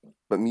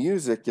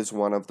music is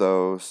one of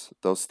those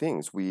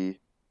things. We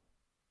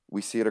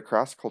see it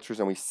across cultures,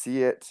 and we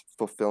see it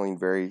fulfilling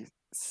very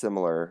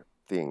similar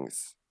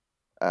things.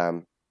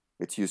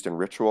 It's used in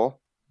ritual.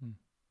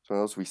 So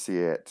those we see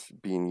it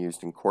being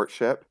used in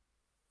courtship.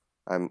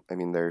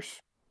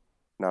 There's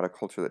not a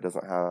culture that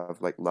doesn't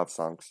have like love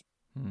songs.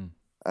 Hmm.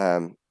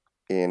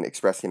 In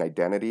expressing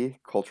identity,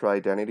 cultural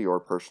identity or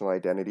personal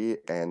identity,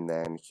 and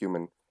then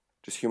human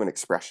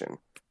expression,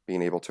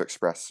 being able to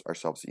express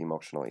ourselves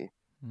emotionally.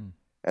 Hmm.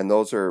 And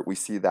we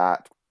see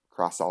that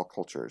across all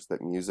cultures,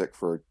 that music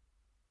for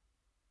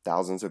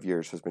thousands of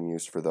years has been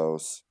used for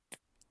those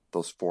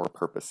four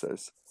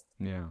purposes.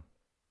 Yeah.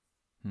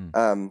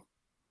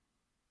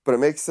 But it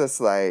makes us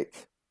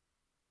like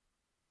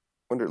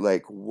wonder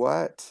like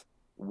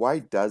why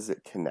does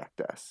it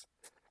connect us?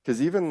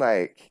 Because even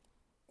like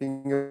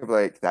thinking of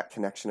like that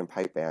connection in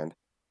pipe band,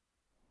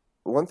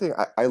 one thing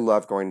I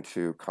love going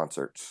to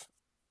concerts,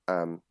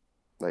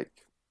 like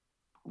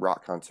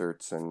rock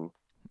concerts and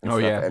Oh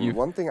stuff. yeah, And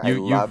one thing I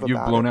love you've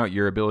about blown it, out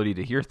your ability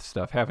to hear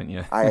stuff, haven't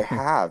you? I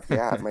have,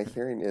 yeah, my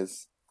hearing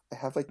is, I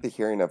have like the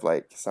hearing of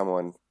like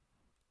someone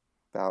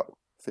about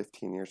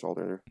 20 years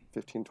older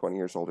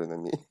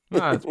than me.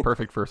 Ah, it's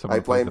perfect for someone I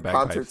who plays play the in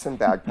concerts bagpipes. and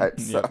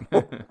bagpipes.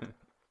 So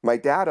my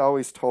dad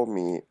always told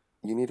me,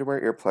 you need to wear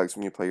earplugs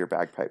when you play your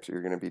bagpipes or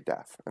you're going to be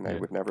deaf. And I Yeah.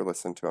 would never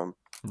listen to him.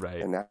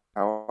 Right. And now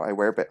I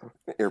wear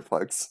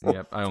earplugs.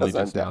 Yep. I only 'cause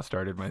I'm just now deaf.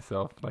 started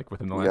myself, like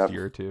within the last Yep.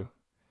 year or two.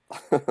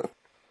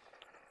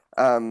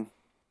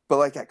 But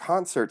like at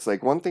concerts,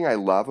 like one thing I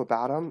love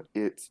about them,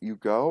 it's you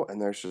go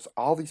and there's just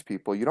all these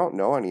people. You don't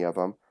know any of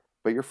them,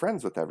 but you're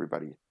friends with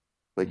everybody.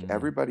 Like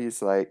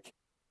everybody's like,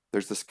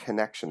 there's this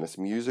connection. This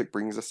music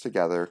brings us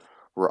together.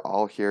 We're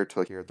all here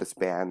to hear this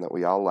band that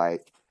we all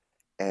like,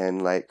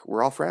 and like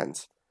we're all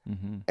friends.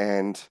 Mm-hmm.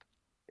 And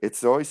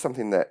it's always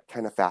something that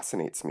kind of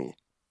fascinates me.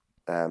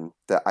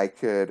 That I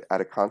could at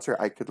a concert,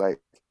 I could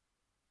like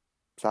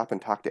stop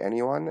and talk to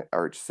anyone,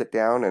 or just sit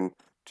down and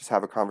just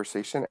have a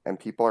conversation, and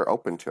people are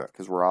open to it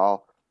because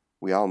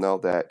we all know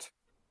that,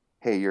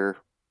 hey, you're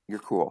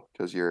cool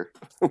because you're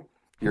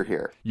you're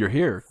here. You're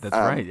here. That's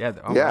right. Yeah.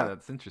 Oh, yeah. wow,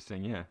 that's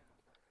interesting. Yeah.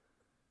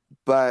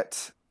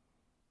 But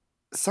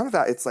some of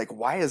that, it's like,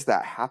 why is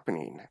that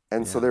happening?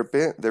 And so there've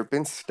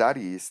been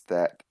studies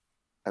that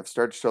have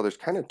started to show there's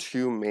kind of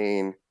two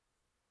main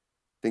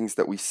things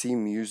that we see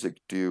music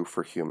do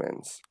for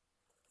humans,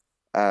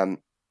 and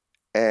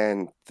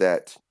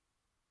that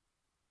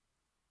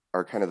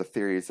are kind of the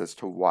theories as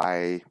to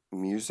why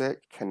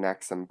music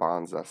connects and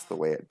bonds us the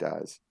way it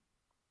does.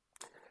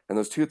 And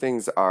those two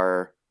things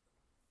are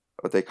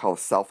what they call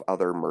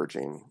self-other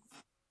merging.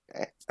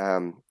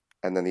 And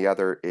then the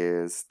other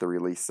is the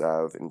release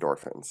of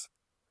endorphins.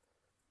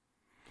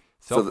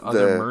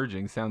 Self-other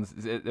merging sounds.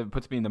 It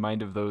puts me in the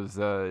mind of those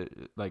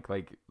like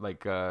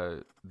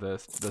the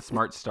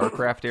smart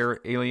StarCraft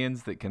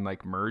aliens that can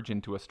like merge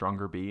into a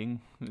stronger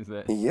being. Is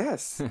that?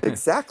 Yes,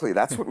 exactly.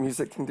 That's what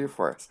music can do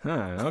for us.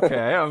 Huh,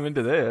 okay, I'm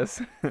into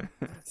this.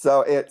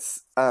 So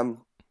it's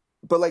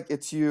but like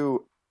it's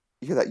you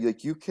hear that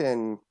like you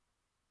can,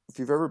 if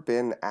you've ever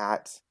been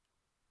at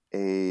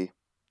a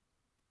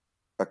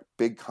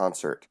big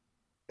concert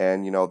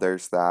and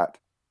there's that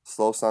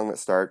slow song that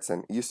starts,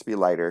 and it used to be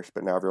lighter,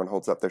 but now everyone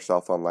holds up their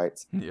cell phone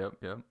lights. Yep.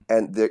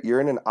 And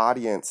you're in an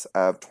audience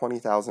of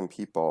 20,000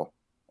 people,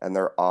 and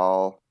they're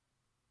all,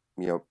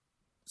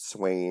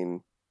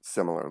 swaying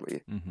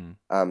similarly.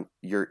 Mm-hmm.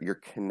 You're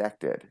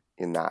connected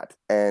in that.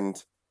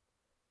 And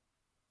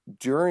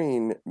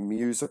during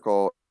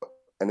musical,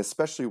 and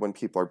especially when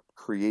people are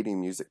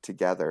creating music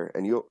together,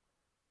 and you'll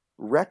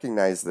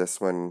recognize this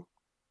when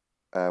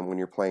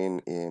you're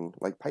playing in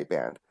like pipe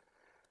band,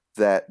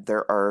 that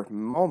there are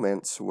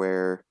moments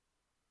where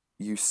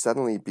you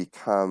suddenly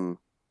become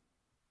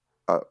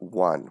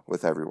one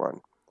with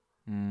everyone.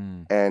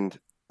 And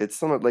it's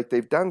somewhat like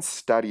they've done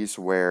studies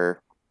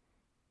where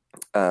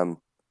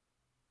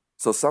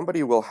so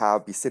somebody will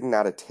be sitting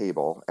at a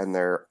table and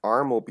their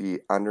arm will be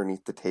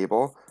underneath the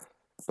table,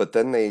 but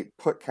then they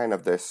put kind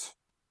of this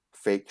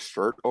fake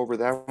shirt over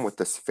them with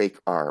this fake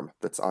arm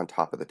that's on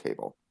top of the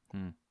table.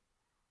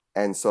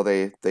 And so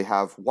they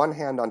have one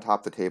hand on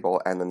top of the table,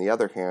 and then the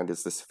other hand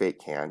is this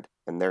fake hand,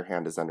 and their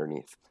hand is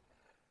underneath.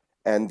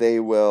 And they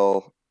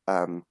will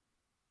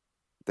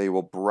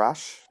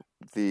brush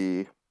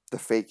the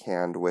fake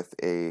hand with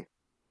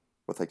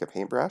like a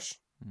paintbrush,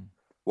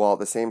 while at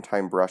the same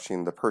time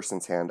brushing the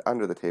person's hand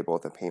under the table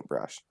with a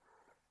paintbrush.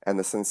 And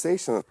the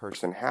sensation that the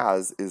person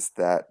has is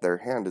that their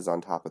hand is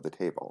on top of the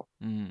table.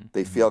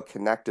 They feel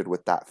connected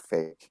with that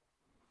fake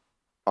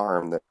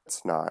arm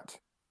that's not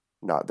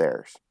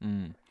theirs.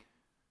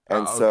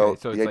 And so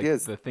it's the idea like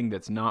is the thing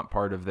that's not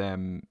part of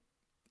them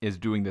is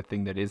doing the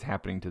thing that is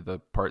happening to the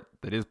part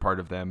that is part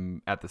of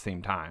them at the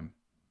same time.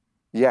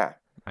 Yeah.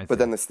 But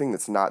then this thing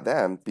that's not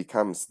them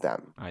becomes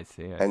them. I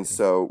see. And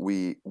so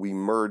we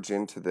merge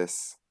into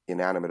this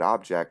inanimate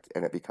object,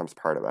 and it becomes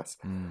part of us.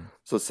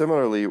 So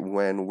similarly,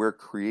 when we're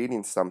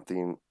creating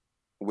something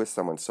with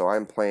someone, so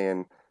I'm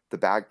playing the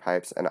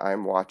bagpipes and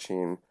I'm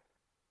watching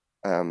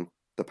the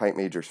pipe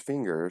major's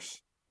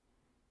fingers,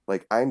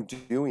 like I'm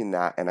doing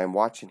that and I'm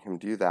watching him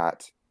do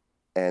that,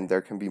 and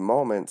there can be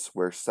moments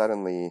where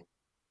suddenly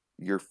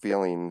you're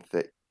feeling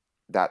that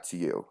that's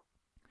you,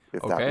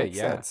 if that makes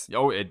sense.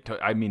 Oh,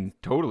 I mean,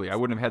 totally. I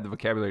wouldn't have had the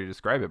vocabulary to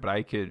describe it, but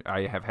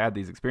I have had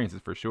these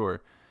experiences for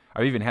sure.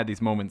 I've even had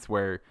these moments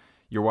where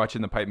you're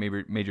watching the pipe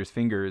major's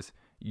fingers,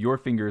 your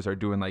fingers are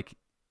doing like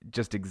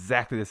just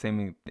exactly the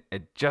same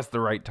at just the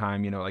right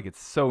time, like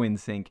it's so in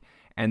sync.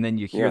 And then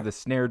you hear Yeah. the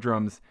snare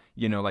drums,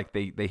 like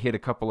they hit a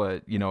couple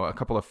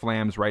of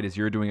flams right as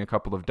you're doing a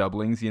couple of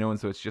doublings, and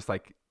so it's just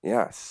like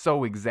Yeah.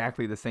 so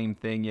exactly the same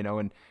thing,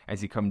 and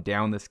as you come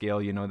down the scale,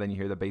 then you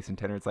hear the bass and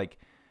tenor. It's like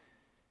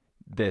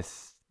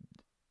this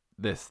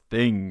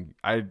thing,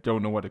 I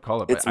don't know what to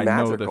call it, but It's I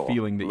know the magical.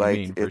 feeling that you Like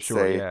mean for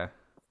sure. Yeah.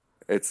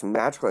 It's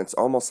magical. It's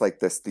almost like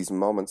these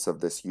moments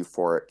of this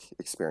euphoric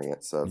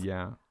experience of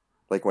Yeah.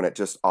 like when it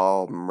just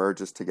all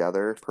merges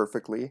together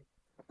perfectly.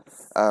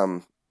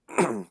 Um,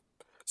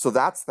 so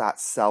that's that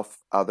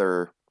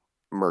self-other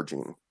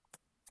merging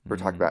we're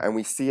talking about. And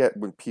we see it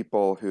with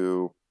people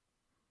who,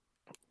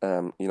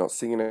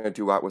 singing a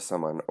duet with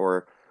someone,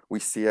 or we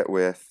see it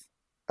with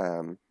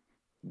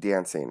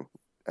dancing,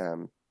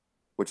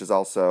 which is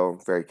also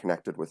very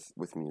connected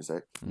with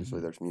music.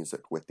 Usually there's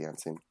music with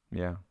dancing.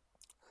 Yeah.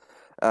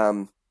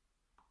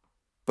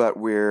 But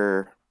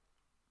we're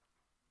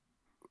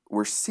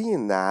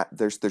seeing that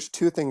there's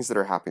two things that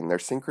are happening.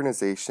 There's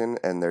synchronization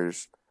and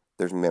there's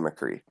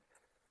mimicry.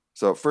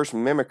 So first,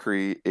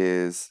 mimicry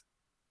is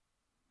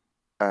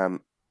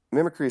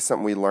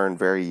something we learn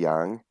very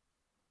young.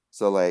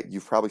 So like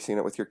you've probably seen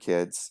it with your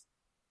kids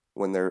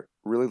when they're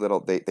really little,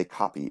 they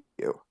copy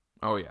you.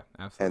 Oh yeah,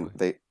 absolutely. And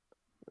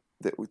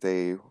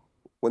they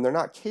when they're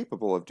not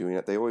capable of doing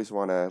it, they always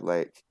want to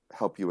like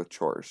help you with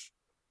chores.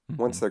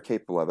 Once they're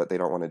capable of it, they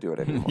don't want to do it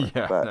anymore.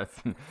 Yeah, but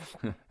that's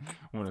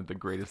one of the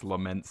greatest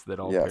laments that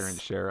all Yes.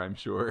 parents share, I'm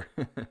sure.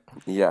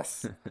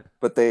 Yes,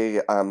 but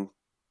they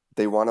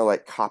want to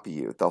like copy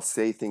you. They'll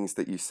say things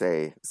that you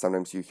say.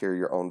 Sometimes you hear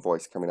your own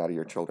voice coming out of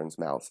your children's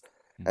mouths,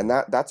 and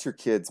that's your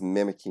kids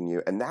mimicking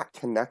you, and that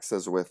connects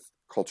us with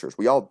cultures.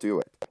 We all do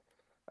it.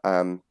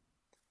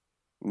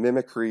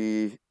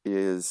 Mimicry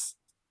is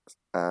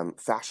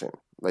fashion.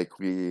 Like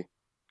we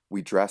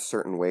dress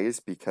certain ways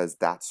because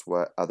that's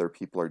what other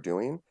people are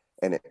doing,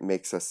 and it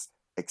makes us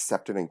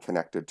accepted and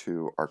connected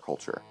to our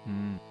culture.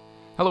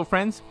 Hello,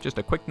 friends. Just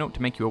a quick note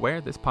to make you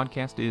aware, this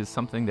podcast is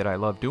something that I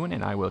love doing,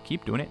 and I will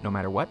keep doing it no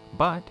matter what.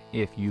 But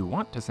if you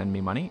want to send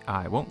me money,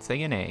 I won't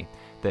say a nay.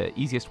 The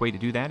easiest way to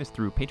do that is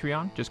through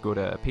Patreon. Just go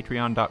to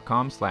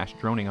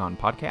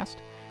patreon.com/droningonpodcast.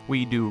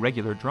 We do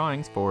regular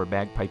drawings for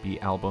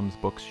bagpipey albums,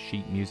 books,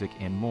 sheet music,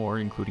 and more,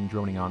 including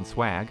Droning On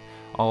swag.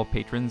 All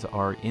patrons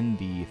are in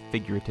the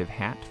figurative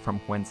hat from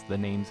whence the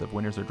names of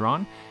winners are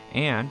drawn,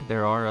 and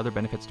there are other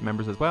benefits to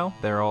members as well.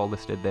 They're all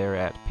listed there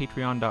at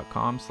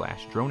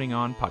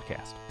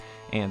patreon.com/droningonpodcast.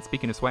 And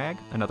speaking of swag,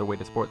 another way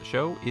to support the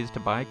show is to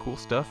buy cool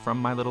stuff from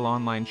my little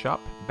online shop,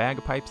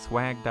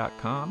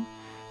 bagpipeswag.com.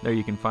 There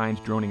you can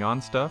find Droning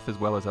On stuff as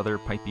well as other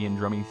pipey and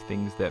drummy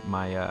things that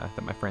my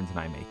friends and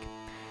I make.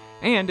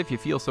 And if you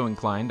feel so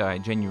inclined, I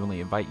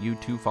genuinely invite you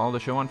to follow the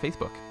show on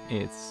Facebook.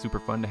 It's super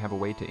fun to have a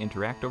way to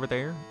interact over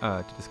there,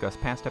 to discuss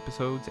past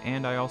episodes,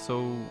 and I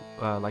also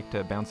like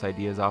to bounce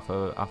ideas off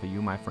of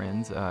you, my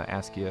friends,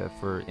 ask you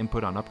for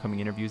input on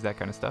upcoming interviews, that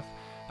kind of stuff.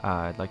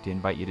 I'd like to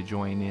invite you to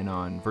join in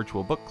on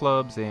virtual book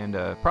clubs and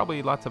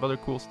probably lots of other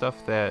cool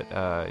stuff that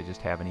I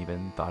just haven't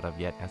even thought of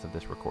yet as of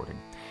this recording.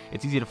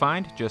 It's easy to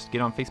find. Just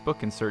get on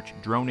Facebook and search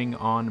Droning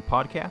On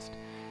Podcast.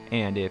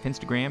 And if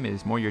Instagram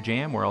is more your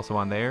jam, we're also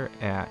on there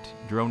at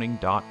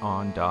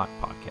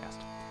droning.on.podcast.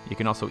 You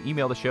can also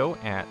email the show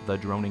at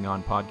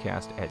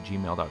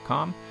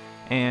thedroningonpodcast@gmail.com.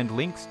 And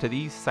links to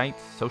these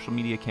sites, social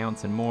media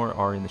accounts, and more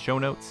are in the show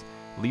notes.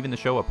 Leaving the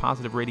show a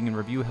positive rating and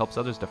review helps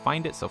others to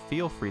find it, so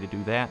feel free to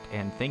do that.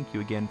 And thank you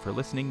again for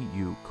listening,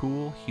 you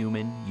cool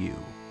human you.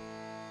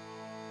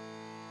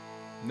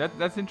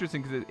 That's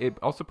interesting because it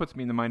also puts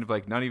me in the mind of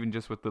like not even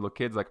just with little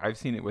kids. Like I've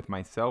seen it with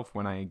myself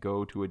when I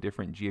go to a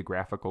different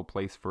geographical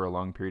place for a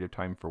long period of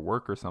time for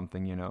work or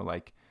something.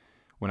 Like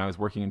when I was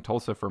working in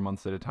Tulsa for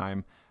months at a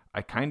time,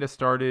 I kind of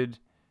started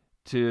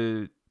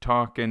to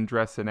talk and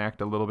dress and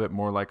act a little bit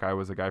more like I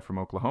was a guy from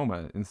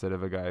Oklahoma instead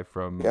of a guy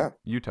from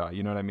Utah.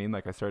 You know what I mean?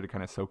 Like I started to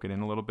kind of soak it in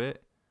a little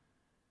bit.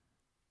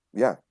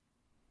 Yeah.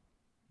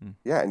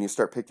 Yeah, and you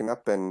start picking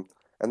up and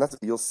that's,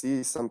 you'll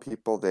see some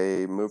people,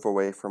 they move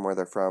away from where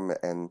they're from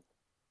and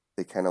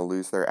they kind of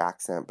lose their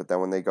accent, but then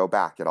when they go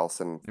back, it all of a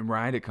sudden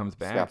it comes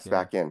back, snaps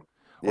back in.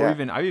 Or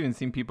even I've even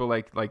seen people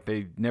like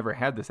they never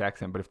had this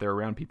accent, but if they're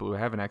around people who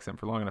have an accent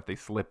for long enough, they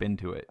slip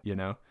into it.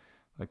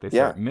 Like they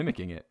start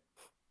mimicking it.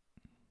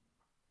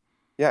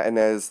 Yeah, and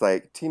as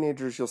like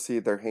teenagers, you'll see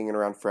they're hanging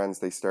around friends.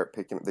 They start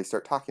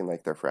talking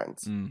like their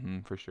friends.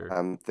 For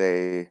sure.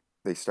 They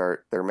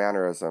start, their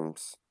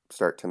mannerisms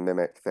start to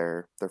mimic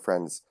their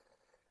friends.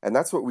 And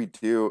that's what we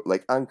do,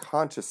 like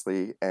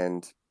unconsciously,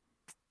 and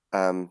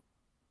from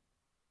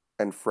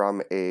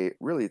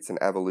it's an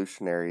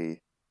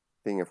evolutionary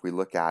thing if we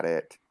look at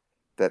it,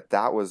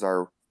 that was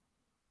our,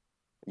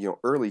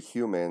 early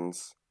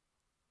humans,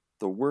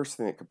 the worst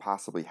thing that could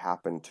possibly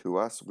happen to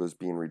us was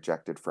being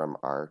rejected from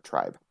our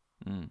tribe.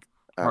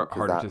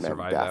 Harder to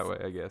survive that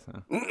way, I guess. Huh?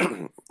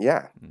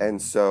 Yeah,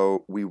 and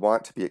so we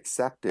want to be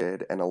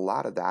accepted, and a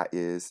lot of that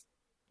is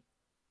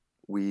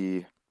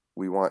we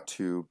we want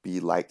to be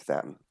like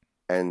them.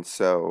 And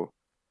so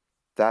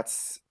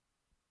that's,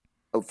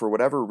 for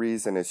whatever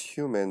reason, as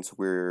humans,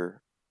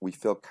 we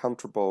feel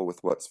comfortable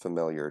with what's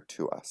familiar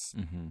to us.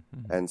 Mm-hmm,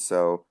 mm-hmm. And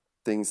so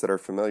things that are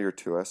familiar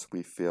to us,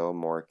 we feel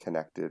more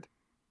connected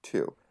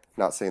to.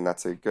 Not saying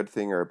that's a good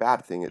thing or a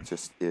bad thing. It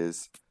just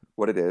is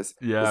what it is.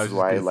 Yeah, I This was is just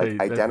why gonna like say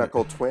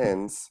identical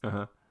twins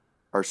uh-huh.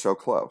 are so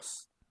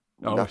close.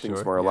 Oh, Nothing's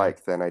sure. more Yeah.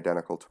 alike than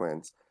identical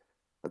twins.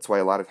 That's why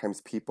a lot of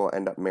times people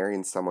end up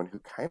marrying someone who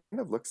kind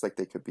of looks like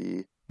they could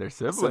be Their a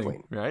sibling,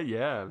 sibling, right?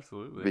 Yeah,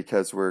 absolutely.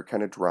 because we're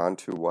kind of drawn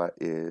to what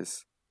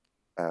is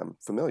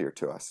familiar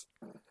to us.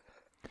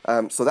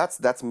 So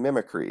that's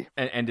mimicry.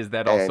 And is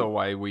that also And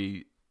why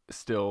we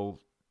still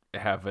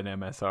have an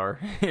MSR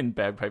in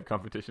bagpipe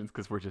competitions,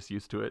 because we're just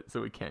used to it,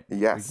 so we can't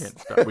yes,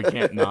 stop, we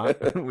can't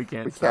not we we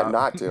can't can't stop.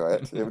 not do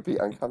it. It would be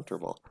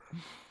uncomfortable.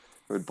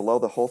 It would blow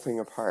the whole thing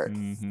apart.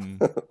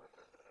 Mm-hmm.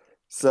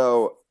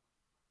 So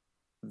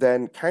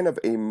then kind of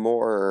a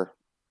more,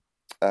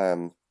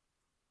 I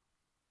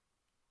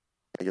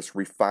guess,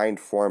 refined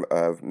form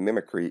of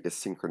mimicry is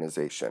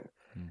synchronization.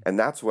 And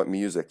that's what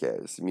music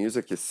is.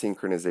 Music is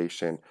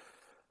synchronization.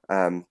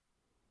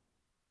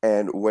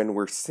 And when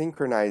we're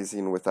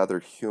synchronizing with other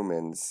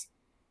humans,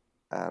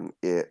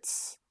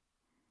 it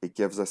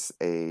gives us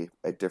a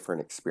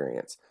different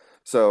experience.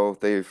 So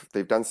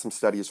they've done some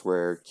studies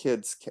where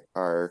kids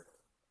are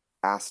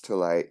asked to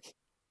like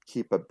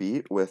keep a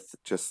beat with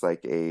just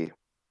like a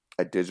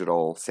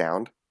digital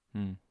sound,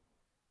 Mm.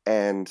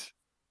 and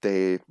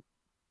they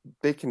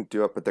can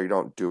do it, but they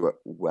don't do it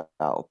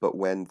well. But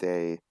when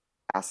they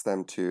ask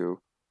them to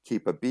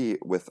keep a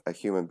beat with a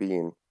human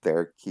being,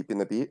 they're keeping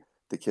the beat.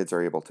 The kids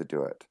are able to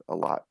do it a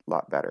lot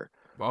better.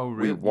 Oh, We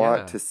really?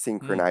 want Yeah. to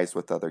synchronize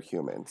with other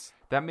humans.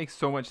 That makes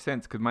so much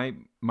sense, because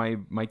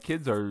my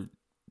kids are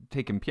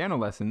taking piano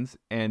lessons,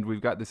 and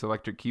we've got this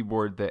electric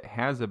keyboard that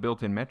has a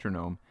built-in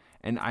metronome,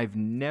 and I've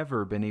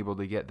never been able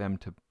to get them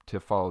to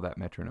follow that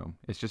metronome.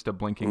 It's just a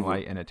blinking Mm-hmm.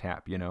 light and a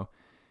tap, you know.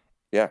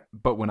 Yeah,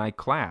 But when I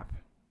clap,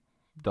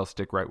 they'll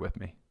stick right with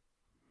me.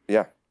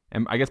 yeah,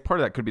 And I guess part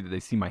of that could be that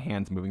they see my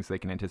hands moving so they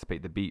can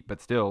anticipate the beat,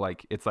 but still,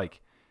 like, it's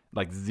like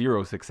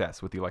zero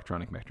success with the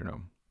electronic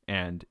metronome,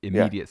 and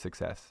yeah, immediate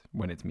success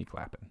when it's me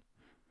clapping.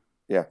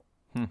 yeah.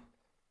 Hmm.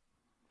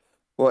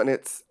 Well, and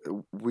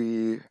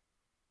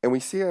we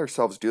see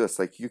ourselves do this.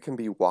 Like, you can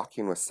be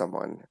walking with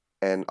someone,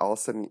 and all of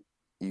a sudden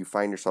you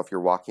find yourself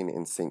you're walking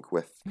in sync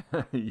with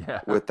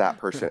Yeah. that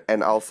person,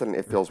 and all of a sudden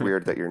it feels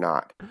weird that you're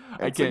not, I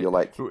and so can't. you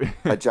like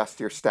adjust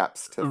your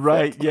steps to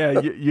Right, fit. yeah.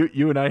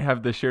 You and I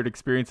have the shared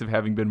experience of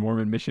having been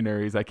Mormon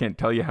missionaries. I can't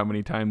tell you how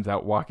many times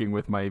out walking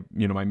with my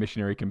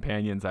missionary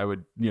companions, I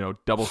would,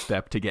 double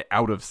step to get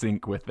out of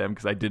sync with them,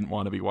 because I didn't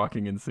want to be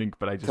walking in sync,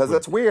 but I just Because would.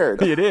 that's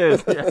weird. It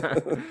is. Yeah.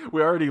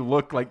 We already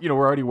look like, we're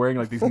already wearing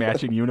like these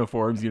matching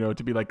uniforms, to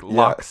be like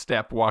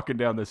lockstep walking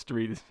down the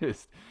street. It's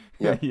just,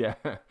 Yeah. yeah.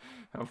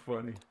 How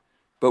funny.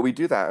 But we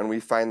do that, and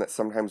we find that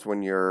sometimes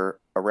when you're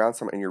around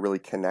someone and you're really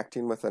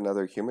connecting with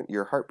another human,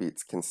 your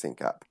heartbeats can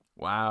sync up.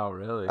 Wow,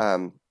 really?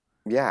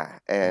 Yeah,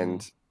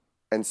 and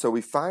so we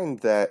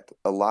find that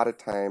a lot of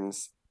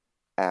times,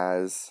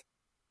 as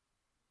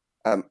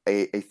a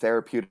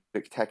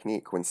therapeutic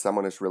technique, when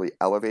someone is really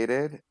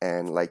elevated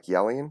and like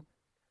yelling,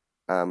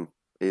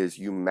 is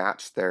you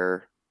match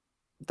their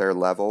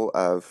level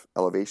of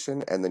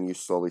elevation, and then you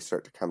slowly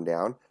start to come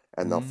down,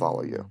 and they'll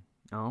follow you.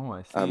 Oh,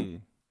 I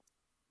see.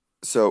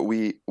 So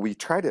we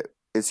try to,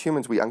 as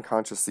humans, we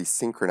unconsciously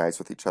synchronize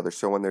with each other.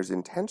 So when there's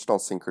intentional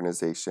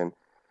synchronization,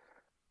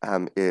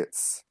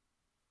 it's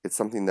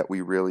something that we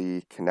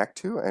really connect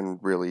to and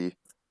really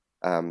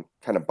kind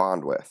of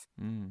bond with,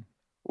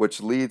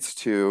 which leads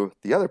to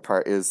the other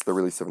part, is the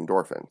release of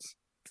endorphins.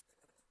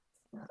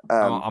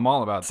 I'm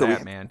all about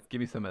that, man.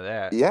 Give me some of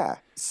that. Yeah.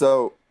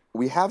 So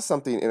we have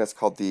something in us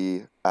called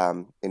the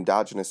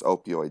endogenous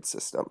opioid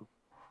system,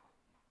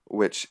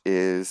 which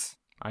is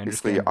I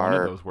understand one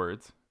of those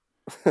words.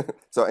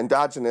 So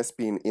endogenous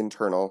being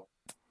internal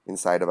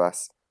inside of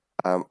us,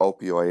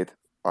 opioid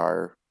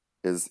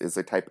is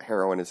a type.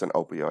 Heroin is an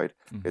opioid.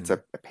 Mm-hmm. It's a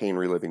pain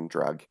relieving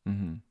drug,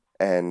 mm-hmm.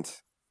 and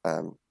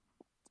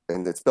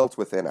it's built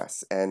within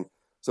us. And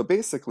so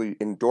basically,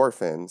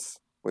 endorphins,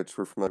 which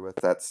we're familiar with,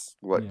 that's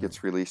what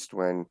gets released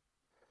when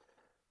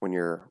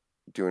you're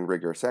doing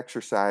rigorous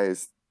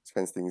exercise,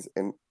 kinds of things.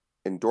 And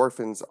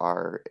endorphins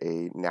are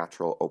a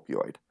natural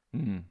opioid.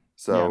 Mm-hmm.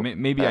 So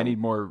maybe I need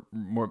more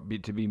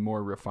to be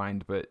more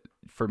refined, but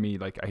for me,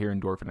 like, I hear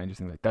endorphin, I just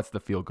think like that's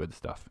the feel good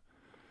stuff.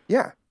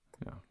 Yeah,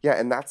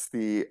 and that's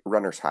the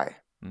runner's high.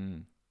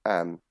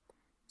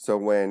 So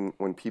when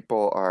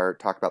people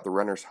talk about the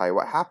runner's high,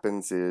 what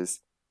happens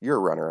is, you're a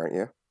runner, aren't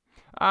you?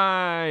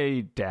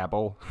 I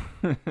dabble.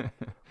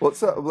 Well,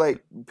 so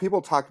like,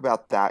 people talk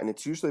about that, and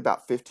it's usually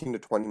about 15 to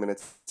 20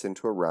 minutes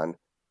into a run,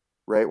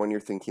 right? When you're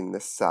thinking,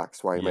 this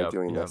sucks, why am I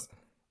doing this?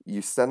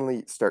 You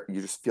suddenly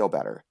you just feel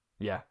better.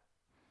 Yeah.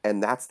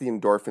 And that's the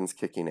endorphins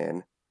kicking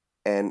in.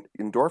 And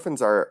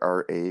endorphins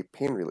are a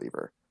pain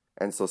reliever.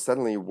 And so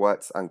suddenly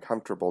what's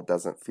uncomfortable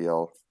doesn't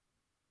feel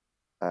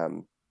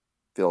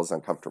feels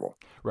uncomfortable.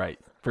 Right.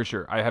 For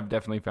sure. I have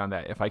definitely found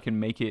that if I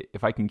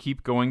can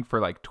keep going for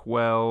like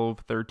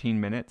 12, 13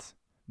 minutes,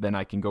 then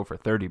I can go for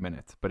 30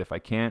 minutes. But if I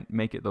can't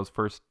make it those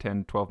first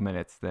 10, 12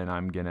 minutes, then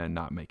I'm going to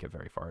not make it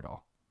very far at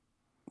all.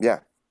 Yeah.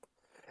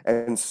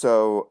 And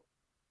so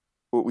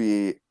what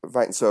we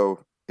find,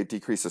 so it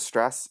decreases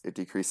stress, it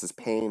decreases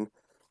pain.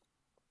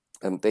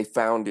 And they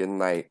found in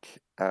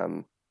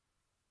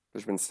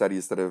there's been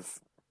studies that have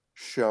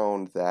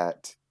shown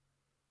that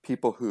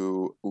people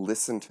who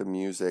listen to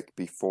music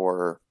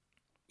before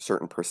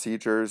certain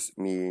procedures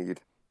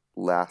need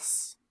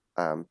less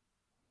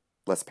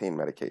less pain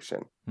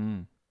medication.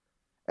 Mm.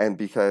 And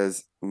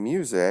because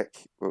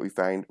music, what we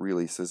find,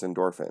 releases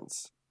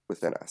endorphins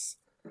within us.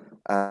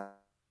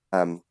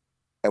 And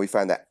we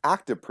find that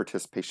active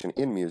participation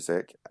in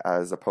music,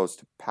 as opposed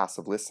to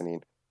passive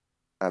listening,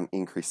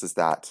 increases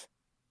that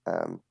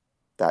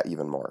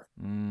even more.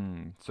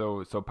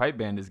 So pipe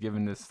band is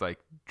given this like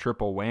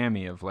triple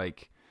whammy of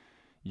like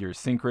you're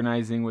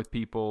synchronizing with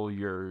people,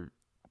 you're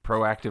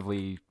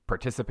proactively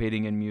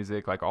participating in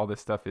music, like all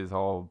this stuff is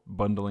all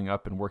bundling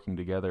up and working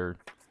together.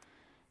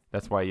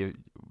 That's why you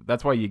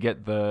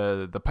get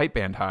the pipe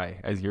band high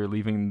as you're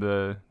leaving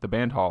the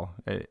band hall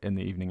in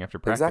the evening after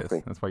practice.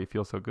 Exactly. That's why you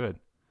feel so good.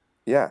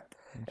 Yeah.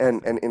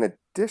 And in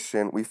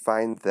addition, we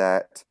find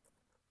that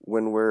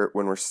when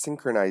we're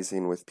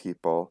synchronizing with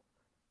people,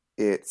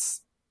 it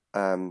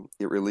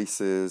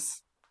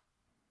releases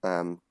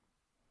other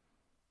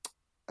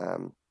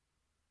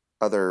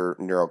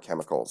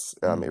neurochemicals.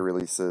 It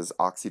releases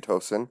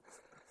oxytocin,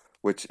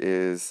 which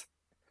is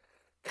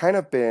kind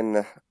of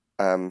been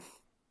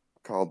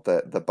called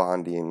the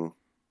bonding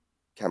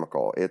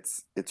chemical.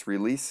 It's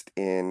released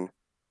in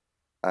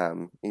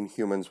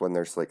humans when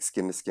there's like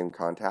skin to skin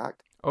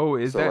contact. Oh,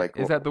 is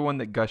that the one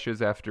that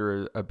gushes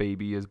after a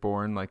baby is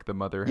born? Like the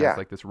mother has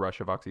like this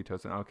rush of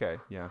oxytocin. Okay,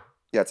 yeah.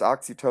 Yeah, it's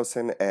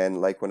oxytocin,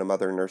 and like when a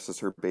mother nurses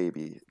her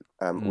baby,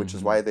 which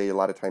is why they a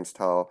lot of times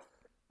tell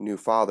new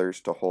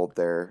fathers to hold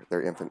their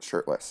infant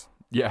shirtless.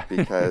 Yeah.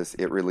 Because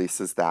it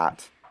releases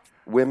that.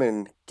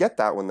 Women get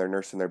that when they're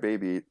nursing their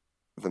baby.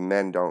 The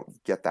men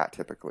don't get that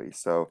typically.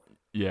 So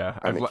yeah,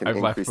 it can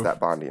increase that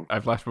bonding.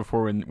 I've laughed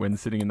before when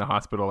sitting in the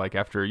hospital, like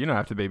after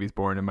the baby's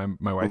born and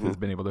my wife has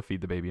been able to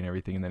feed the baby and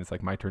everything, and then it's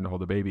like my turn to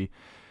hold the baby.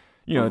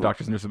 The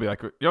doctors and nurses will be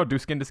like, yo, do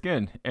skin to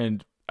skin.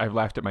 And I've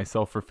laughed at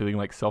myself for feeling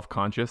like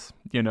self-conscious,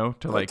 to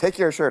like take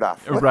your shirt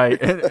off. Right.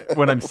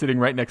 When I'm sitting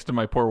right next to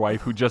my poor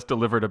wife who just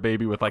delivered a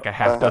baby with like a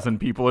half dozen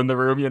people in the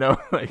room,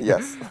 like,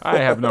 yes. I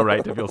have no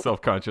right to feel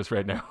self-conscious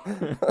right now.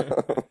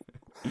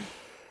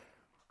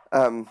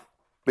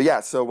 But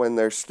yeah, so when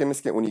there's skin to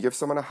skin, when you give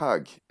someone a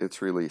hug,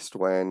 it's released.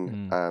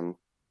 When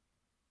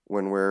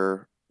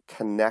we're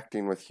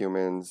connecting with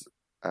humans,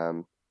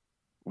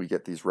 we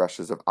get these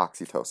rushes of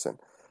oxytocin.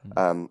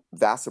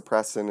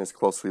 Vasopressin is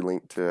closely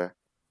linked to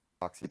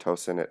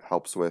oxytocin. It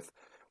helps with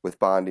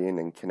bonding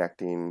and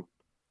connecting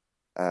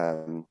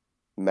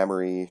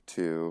memory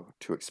to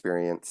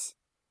experience,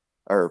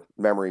 or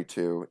memory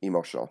to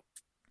emotional,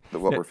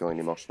 what we're feeling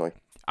emotionally.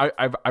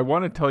 I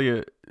want to tell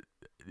you.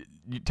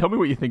 Tell me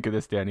what you think of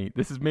this, Danny.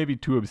 This is maybe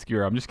too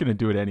obscure. I'm just going to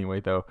do it anyway,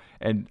 though.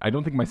 And I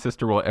don't think my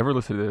sister will ever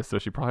listen to this, so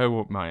she probably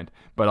won't mind.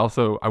 But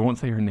also, I won't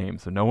say her name,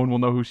 so no one will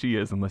know who she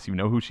is unless you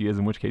know who she is,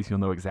 in which case you'll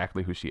know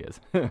exactly who she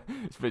is. But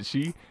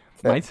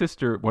my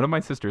sister, one of my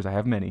sisters, I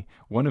have many,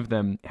 one of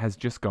them has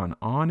just gone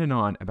on and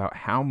on about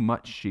how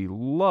much she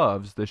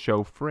loves the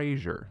show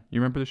Frasier. You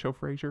remember the show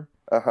Frasier?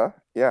 Uh-huh,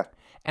 yeah.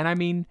 And I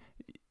mean,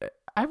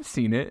 I've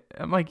seen it.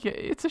 I'm like, yeah,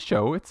 it's a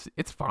show. It's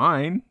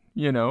fine.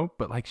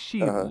 But like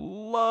she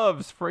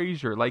loves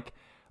Frasier. Like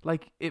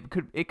it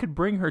could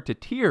bring her to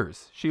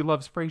tears. She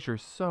loves Frasier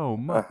so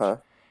much.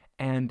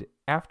 And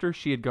after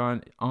she had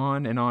gone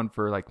on and on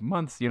for like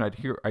months,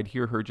 I'd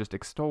hear her just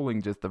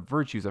extolling just the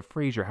virtues of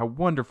Frasier, how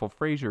wonderful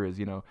Frasier is,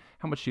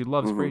 how much she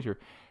loves Frasier.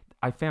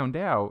 I found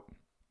out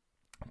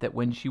that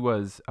when she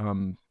was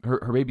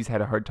her babies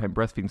had a hard time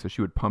breastfeeding, so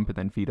she would pump and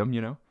then feed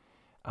them,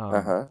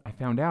 I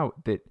found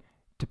out that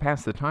to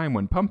pass the time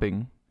when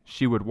pumping,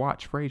 she would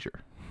watch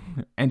Frasier.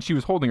 And she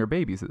was holding her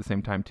babies at the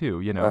same time too,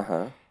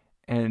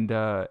 And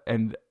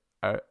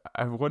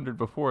I've wondered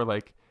before,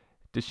 like,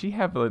 does she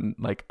have a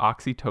like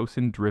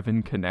oxytocin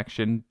driven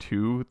connection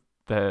to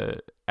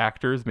the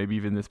actors, maybe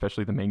even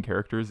especially the main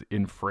characters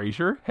in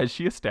Frasier? Has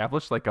she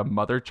established like a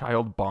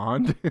mother-child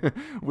bond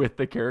with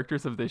the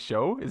characters of this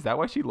show? Is that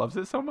why she loves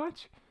it so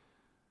much?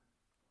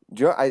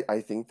 Do you know, I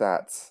think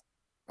that's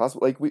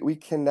possible. Like we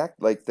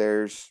connect, like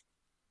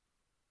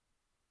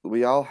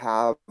we all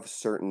have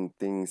certain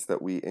things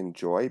that we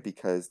enjoy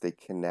because they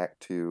connect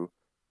to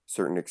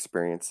certain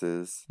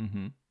experiences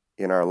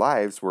in our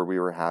lives where we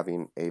were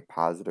having a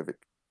positive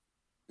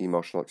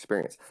emotional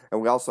experience.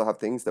 And we also have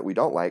things that we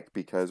don't like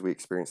because we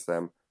experienced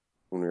them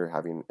when we were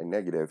having a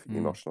negative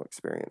emotional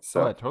experience.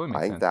 So that totally makes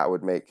I think sense. that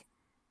would make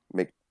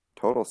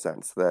total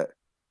sense that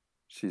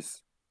she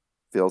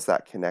feels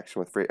that connection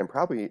with Frasier, and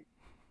probably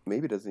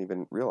maybe doesn't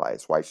even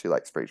realize why she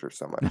likes Frasier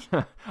so much.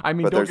 I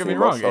mean, but don't get me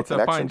wrong, it's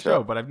a fine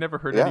show, it. but I've never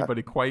heard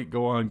anybody quite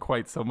go on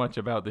quite so much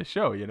about this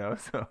show,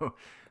 So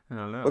I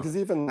don't know. Because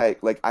even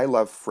like I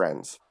love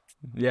Friends,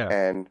 Yeah.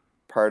 and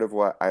part of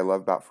what I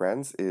love about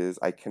Friends is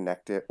I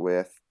connect it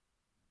with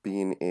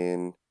being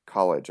in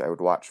college. I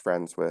would watch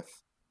Friends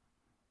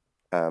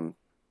um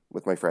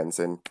with my friends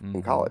in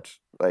Mm-hmm.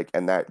 college. Like,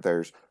 and that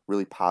there's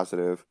really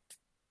positive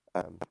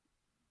um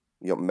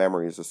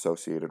memories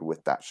associated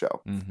with that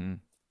show. Mm-hmm.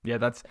 Yeah,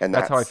 that's And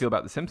that's how I that's feel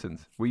about The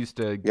Simpsons. We used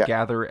to yeah.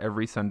 gather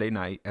every Sunday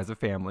night as a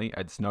family.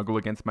 I'd snuggle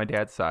against my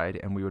dad's side,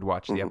 and we would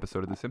watch the Hmm.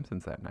 episode of The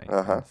Simpsons that night.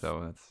 Uh-huh. And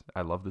so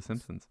I love The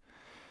Simpsons.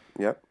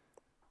 Yep.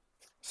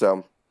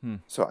 So Hmm.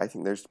 so I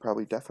think there's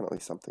probably definitely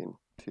something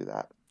to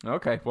that.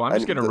 Okay, well, I'm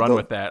just And gonna run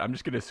with that. I'm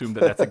just gonna assume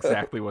that that's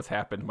exactly what's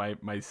happened.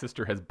 My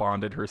sister has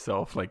bonded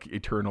herself like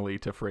eternally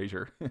to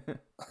Frasier.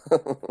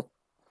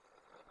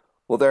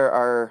 well, there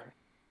are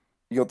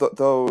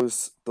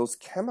those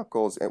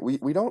chemicals, and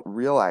we don't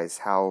realize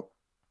how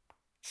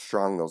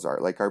strong those are.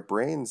 Like our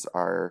brains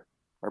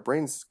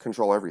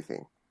control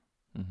everything,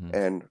 Mm-hmm.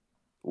 and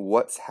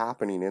what's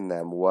happening in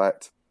them,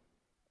 what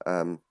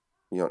um,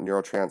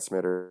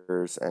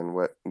 neurotransmitters and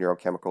what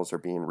neurochemicals are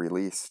being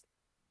released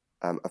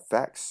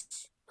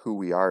affects who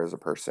we are as a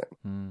person.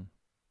 Mm.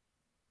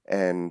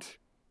 And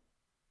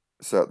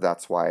so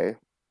that's why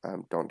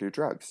don't do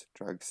drugs.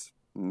 Drugs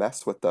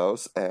mess with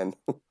those and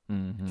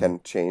Mm-hmm. can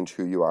change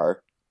who you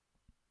are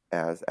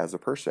as a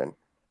person.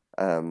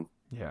 Um,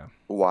 Yeah.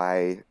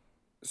 why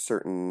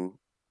certain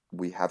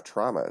we have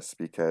traumas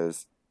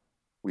because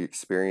we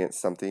experience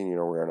something,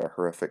 we're in a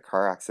horrific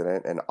car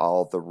accident and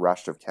all the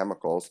rush of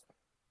chemicals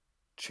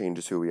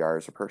changes who we are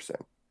as a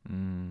person.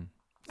 Mm.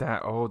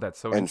 That's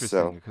so And interesting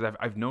so, because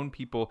I've known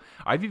people.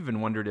 I've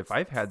even wondered if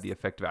I've had the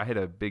effect of. I had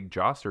a big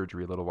jaw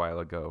surgery a little while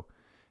ago,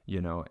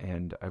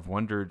 and I've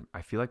wondered.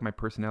 I feel like my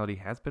personality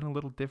has been a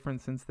little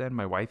different since then.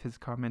 My wife has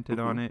commented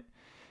mhm, on it,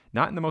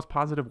 not in the most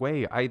positive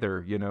way either,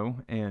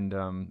 and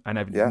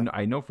yeah,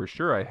 I know for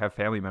sure I have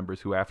family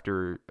members who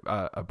after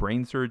a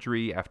brain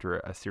surgery, after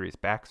a serious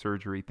back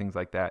surgery, things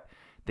like that,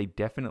 they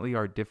definitely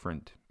are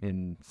different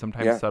in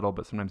sometimes yeah, subtle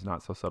but sometimes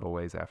not so subtle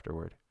ways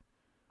afterward.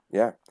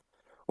 yeah.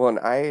 Well, and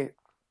I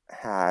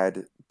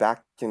had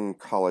back in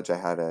college, I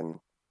had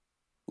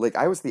like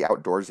I was the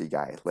outdoorsy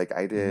guy. Like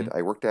Mm-hmm.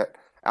 I worked at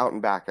out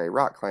and back, I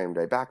rock climbed,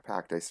 I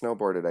backpacked, I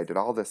snowboarded, I did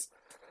all this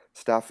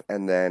stuff.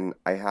 And then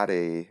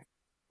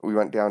we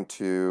went down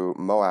to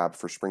Moab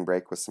for spring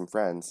break with some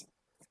friends,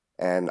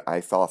 and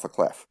I fell off a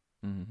cliff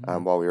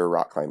Mm-hmm. while we were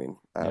rock climbing.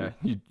 Yeah.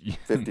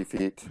 50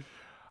 feet,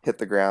 hit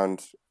the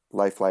ground,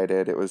 life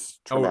flighted. It was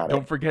Oh, don't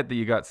traumatic. forget that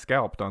you got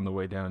scalped on the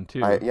way down too.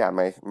 Yeah,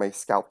 my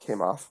scalp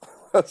came off.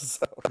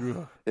 So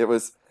Ugh. it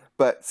was,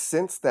 but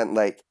since then,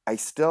 like, I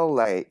still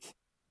like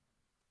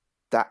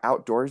that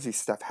outdoorsy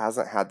stuff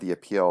hasn't had the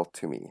appeal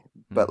to me.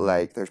 But Mm-hmm.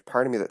 like, there's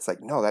part of me that's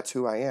like, no, that's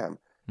who I am.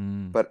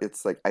 Mm. But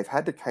it's like, I've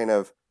had to kind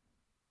of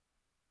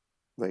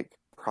like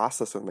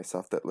process with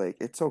myself that like,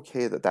 it's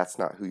okay that that's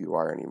not who you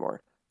are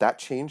anymore. That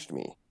changed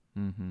me.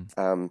 Mm-hmm.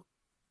 Um,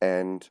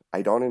 and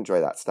I don't enjoy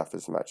that stuff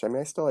as much. I mean,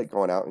 I still like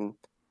going out and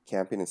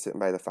camping and sitting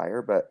by the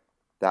fire, but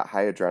that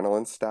high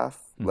adrenaline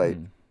stuff, like,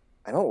 Mm-hmm.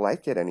 I don't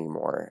like it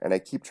anymore. And I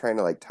keep trying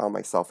to like tell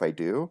myself I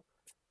do,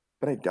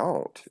 but I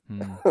don't.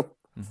 Mm.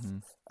 Mm-hmm.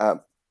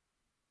 um,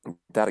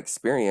 that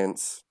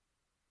experience,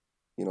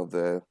 you know,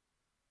 the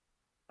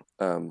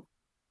um,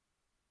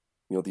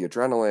 the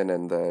adrenaline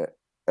and the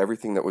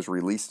everything that was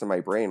released in my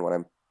brain when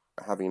I'm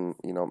having,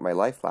 my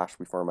life flash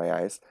before my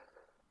eyes,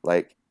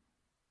 like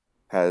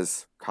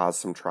has caused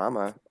some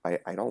trauma. I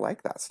don't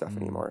like that stuff Mm.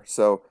 anymore.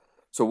 So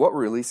what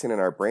we're releasing in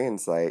our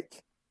brains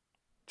like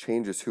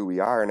changes who we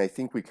are. And I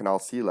think we can all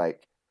see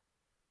like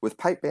with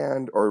pipe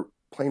band or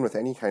playing with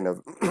any kind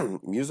of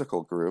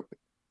musical group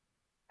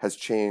has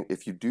changed.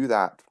 If you do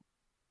that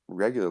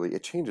regularly,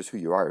 it changes who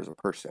you are as a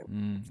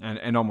person. Mm.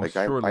 And almost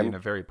Like surely in I'm a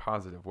very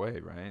positive way,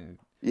 right?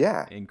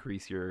 yeah,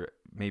 Increase your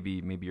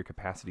maybe your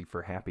capacity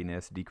for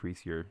happiness,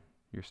 decrease your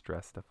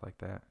stress, stuff like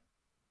that.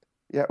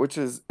 yeah, which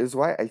is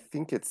why I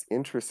think it's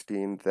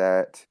interesting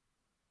that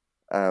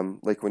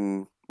like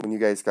when you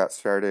guys got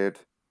started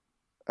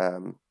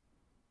um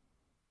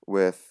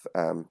with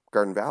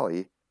Garden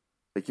Valley,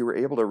 like you were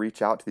able to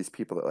reach out to these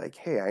people that like,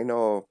 hey, I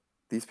know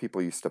these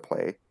people used to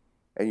play,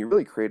 and you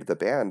really created the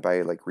band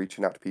by like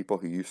reaching out to people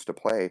who used to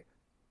play,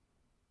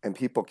 and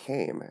people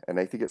came, and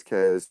I think it's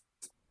because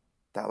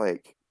that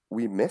like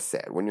we miss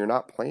it when you're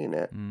not playing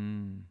it.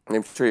 Mm. And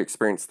I'm sure you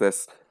experienced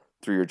this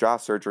through your jaw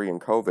surgery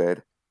and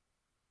COVID.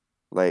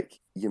 Like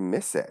you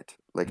miss it.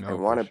 Like I No,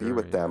 want for to be sure,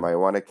 with them. yeah. I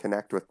want to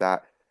connect with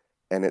that,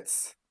 and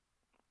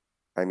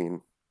I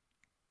mean,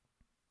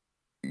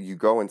 you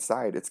go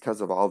inside. It's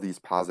because of all these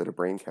positive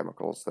brain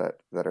chemicals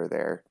that are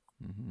there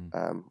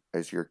Mm-hmm.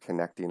 as you're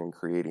connecting and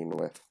creating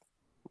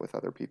with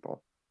other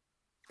people.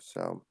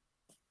 So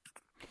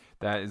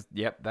That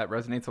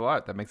resonates a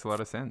lot. That makes a lot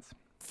of sense.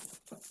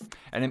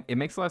 And it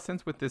makes a lot of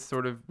sense with this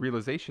sort of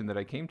realization that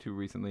I came to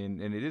recently.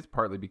 And it is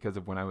partly because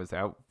of when I was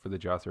out for the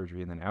jaw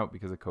surgery and then out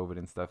because of COVID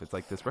and stuff. It's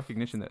like this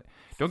recognition that,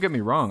 don't get me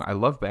wrong, I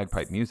love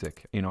bagpipe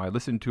music. I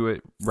listen to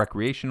it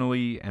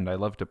recreationally and I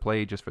love to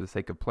play just for the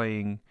sake of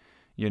playing.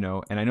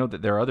 And I know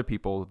that there are other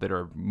people that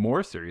are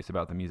more serious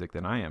about the music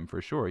than I am,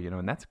 for sure,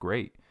 and that's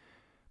great.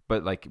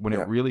 But like when it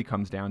Yeah. really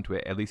comes down to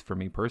it, at least for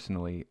me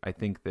personally, I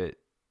think that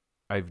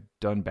I've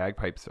done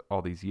bagpipes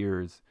all these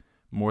years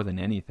more than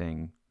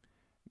anything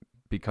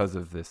because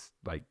of this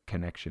like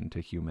connection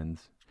to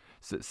humans.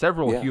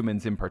 Several Yeah.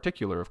 humans in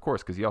particular, of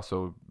course, because you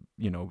also,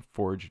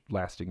 forge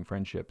lasting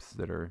friendships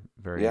that are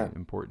very Yeah.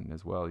 important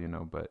as well,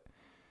 but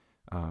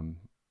um,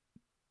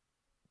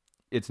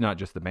 it's not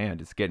just the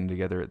band, it's getting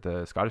together at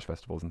the Scottish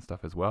festivals and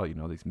stuff as well,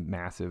 these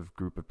massive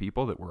group of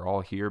people that we're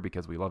all here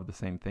because we love the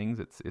same things.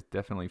 It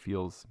definitely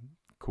feels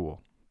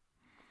cool.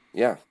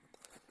 Yeah.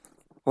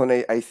 Well,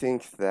 and I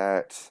think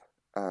that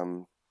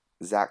um,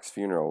 Zach's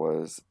funeral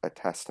was a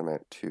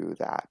testament to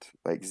that.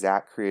 Like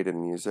Zach created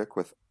music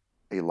with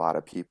a lot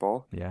of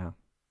people, Yeah.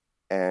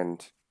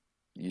 and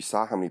you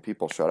saw how many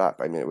people showed up.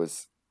 I mean, it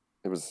was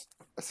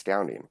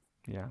astounding.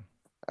 Yeah.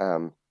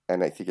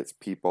 And I think it's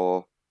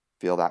people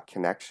feel that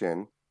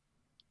connection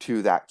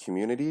to that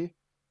community,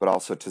 but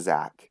also to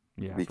Zach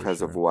Yeah, for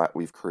because of sure. what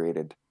we've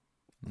created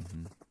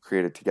Hmm.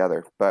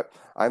 together. But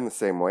I'm the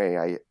same way.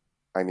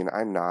 I mean,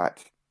 I'm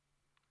not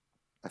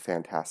a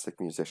fantastic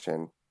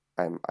musician.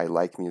 I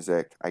like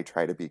music. I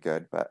try to be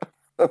good, but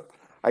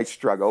I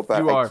struggle.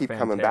 But You I are keep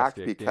coming back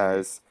fantastic, Danny.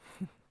 because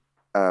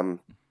um,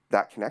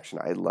 that connection.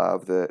 I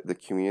love the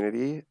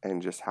community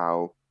and just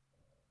how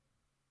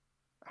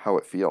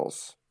it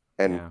feels,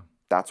 and Yeah.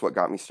 that's what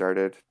got me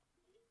started.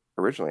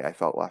 Originally, I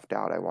felt left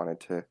out. I wanted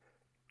to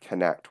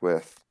connect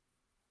with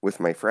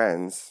my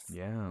friends,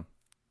 Yeah.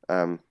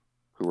 um,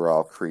 who were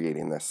all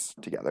creating this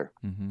together.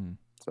 Hmm.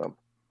 So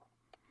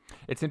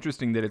It's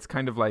interesting that it's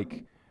kind of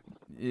like,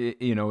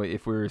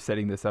 if we're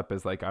setting this up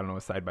as like, I don't know,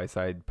 a side by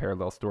side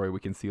parallel story, we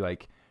can see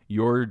like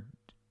your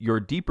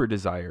deeper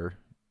desire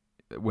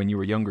when you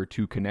were younger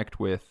to connect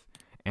with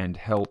and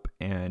help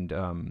and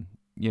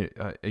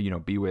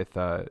be with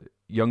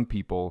young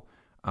people.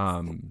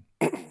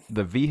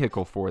 The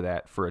vehicle for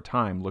that for a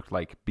time looked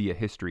like be a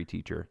history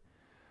teacher.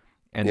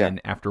 And yeah, then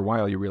after a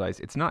while, you realize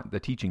it's not the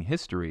teaching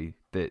history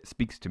that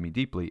speaks to me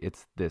deeply.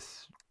 It's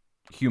this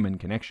human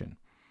connection.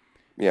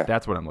 yeah,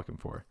 That's what I'm looking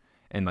for.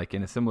 And like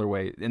in a similar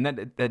way, and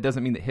that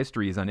doesn't mean that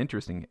history is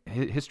uninteresting.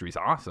 History is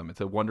awesome.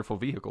 It's a wonderful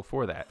vehicle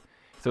for that.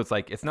 So it's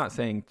like it's not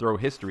saying throw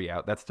history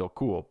out. That's still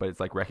cool, but it's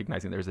like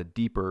recognizing there's a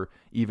deeper,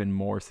 even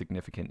more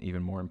significant,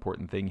 even more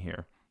important thing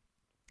here.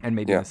 And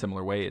maybe in yeah, a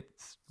similar way,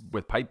 it's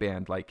with pipe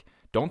band. Like,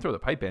 don't throw the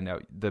pipe band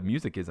out. The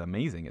music is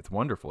amazing. It's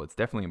wonderful. It's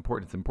definitely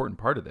important. It's an important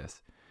part of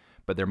this.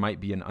 But there might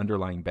be an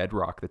underlying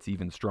bedrock that's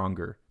even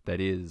stronger. That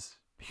is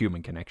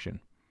human connection.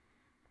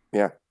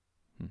 yeah.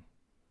 Hmm.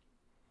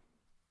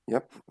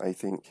 Yep. I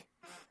think,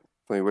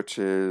 which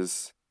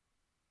is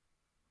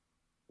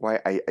why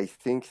I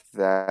think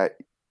that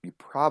you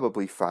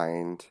probably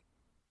find,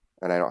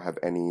 and I don't have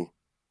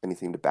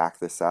anything to back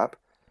this up,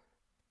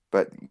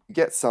 but you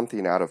get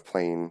something out of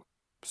playing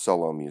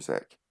solo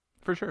music,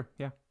 For sure.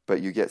 Yeah.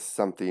 but you get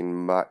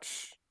something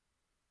much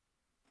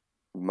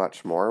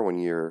more when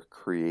you're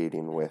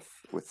creating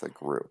with a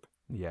group.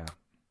 Yeah.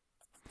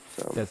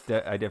 So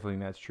I definitely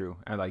think that's true.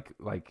 I like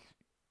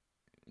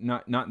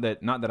not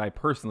that I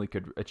personally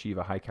could achieve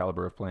a high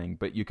caliber of playing,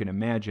 but you can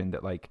imagine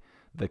that like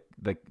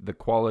the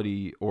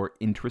quality or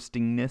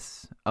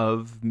interestingness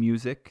of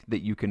music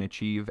that you can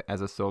achieve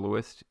as a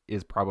soloist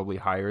is probably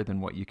higher than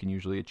what you can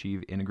usually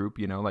achieve in a group.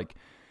 Like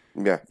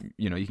yeah,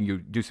 you can go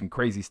do some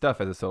crazy stuff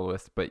as a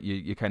soloist, but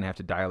you kind of have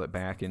to dial it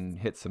back and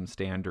hit some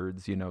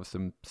standards,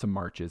 some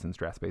marches and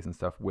strat space and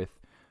stuff with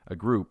a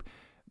group.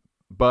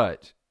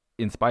 But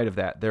in spite of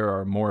that, there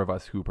are more of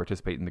us who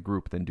participate in the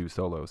group than do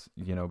solos,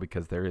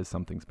 because there is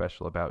something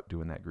special about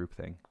doing that group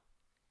thing.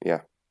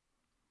 yeah,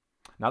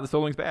 Not that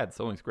soloing's bad.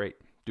 Soloing's great.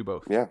 Do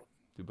both. yeah,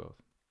 Do both.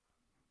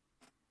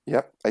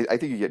 yep. I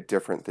think you get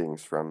different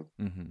things from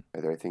Mm-hmm.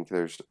 either. I think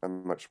there's a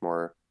much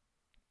more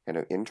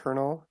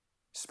internal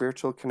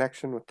spiritual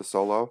connection with the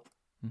solo,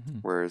 Mm-hmm.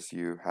 whereas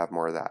you have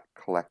more of that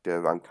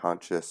collective,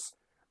 unconscious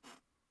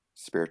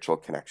spiritual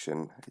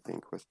connection, I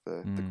think, with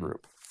the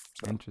group.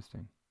 So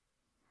Interesting.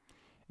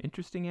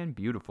 Interesting and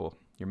beautiful.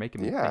 You're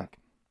making me yeah,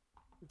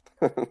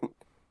 think.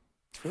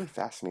 it's really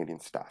fascinating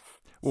stuff.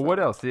 Well, what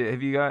So else?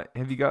 Have you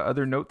got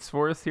other notes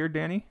for us here,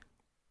 Danny?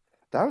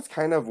 that was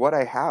kind of what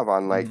I have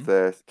on like Mm-hmm.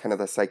 the kind of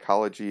the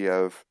psychology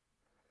of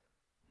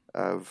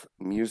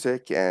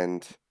music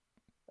and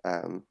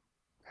um,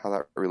 how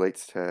that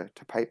relates to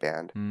pipe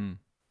band.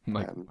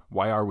 Like, Um,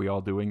 why are we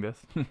all doing this?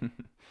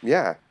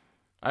 yeah,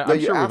 no, I'm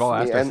you sure we've all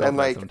asked me, asked and ourselves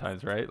that like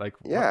sometimes, right? Like,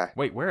 what? yeah,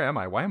 Wait, where am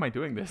I? Why am I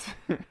doing this?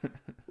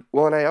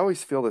 well, and I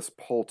always feel this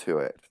pull to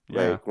it.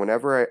 Yeah. Like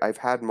whenever I've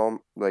had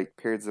like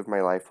periods of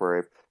my life where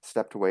I've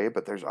stepped away,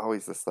 but there's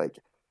always this like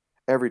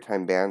every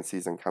time band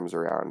season comes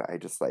around, I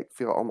just like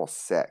feel almost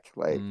sick.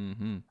 Like,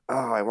 Mm-hmm.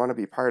 oh, I want to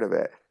be part of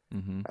it.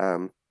 Mm-hmm.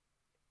 Um,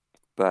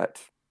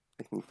 but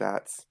I think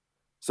that's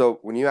so.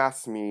 When you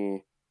asked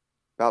me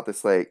about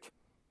this, like,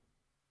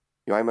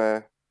 I'm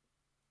a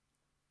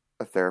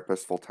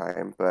therapist full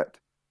time, but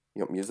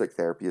music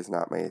therapy is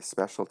not my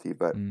specialty.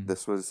 But Mm.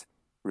 this was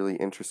really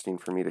interesting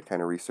for me to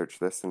kind of research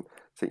this and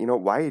say,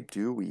 why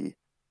do we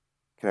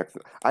connect?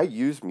 I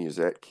use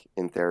music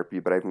in therapy,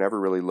 but I've never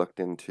really looked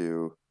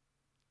into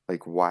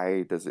like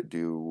why does it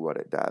do what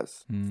it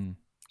does.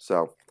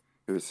 So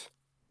it was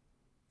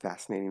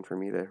fascinating for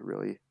me to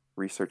really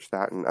research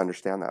that and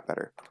understand that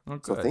better.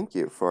 So thank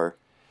you for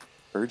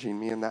urging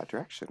me in that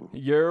direction.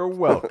 You're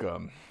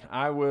welcome.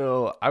 I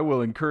will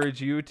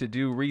encourage you to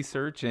do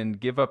research and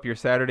give up your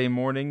Saturday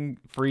morning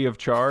free of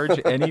charge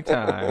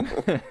anytime.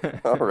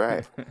 All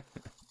right.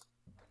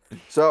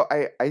 So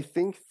I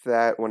think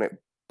that when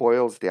it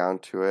boils down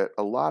to it,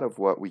 a lot of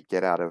what we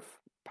get out of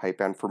pipe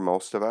band for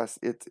most of us,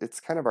 it's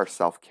kind of our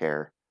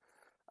self-care.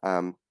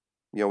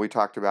 We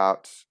talked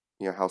about,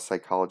 how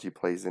psychology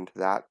plays into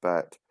that,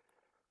 but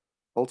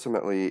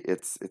ultimately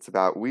it's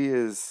about we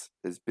as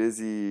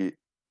busy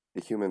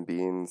human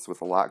beings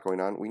with a lot going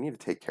on, we need to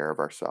take care of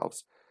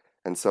ourselves.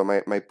 And so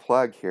my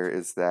plug here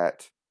is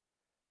that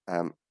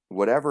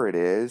whatever it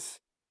is,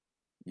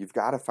 you've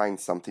got to find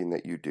something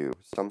that you do,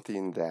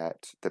 something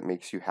that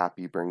makes you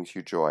happy, brings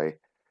you joy,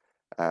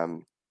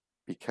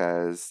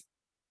 because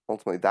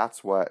ultimately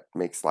that's what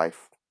makes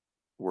life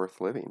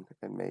worth living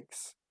and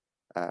makes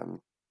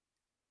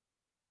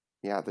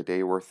the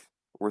day worth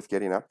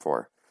getting up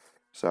for.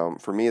 So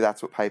for me,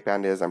 that's what pipe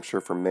band is. I'm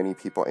sure for many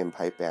people in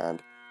pipe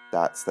band,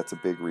 that's a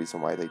big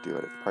reason why they do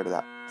it. It's part of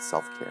that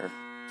self-care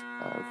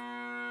of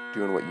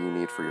doing what you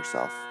need for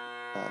yourself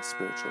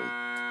spiritually.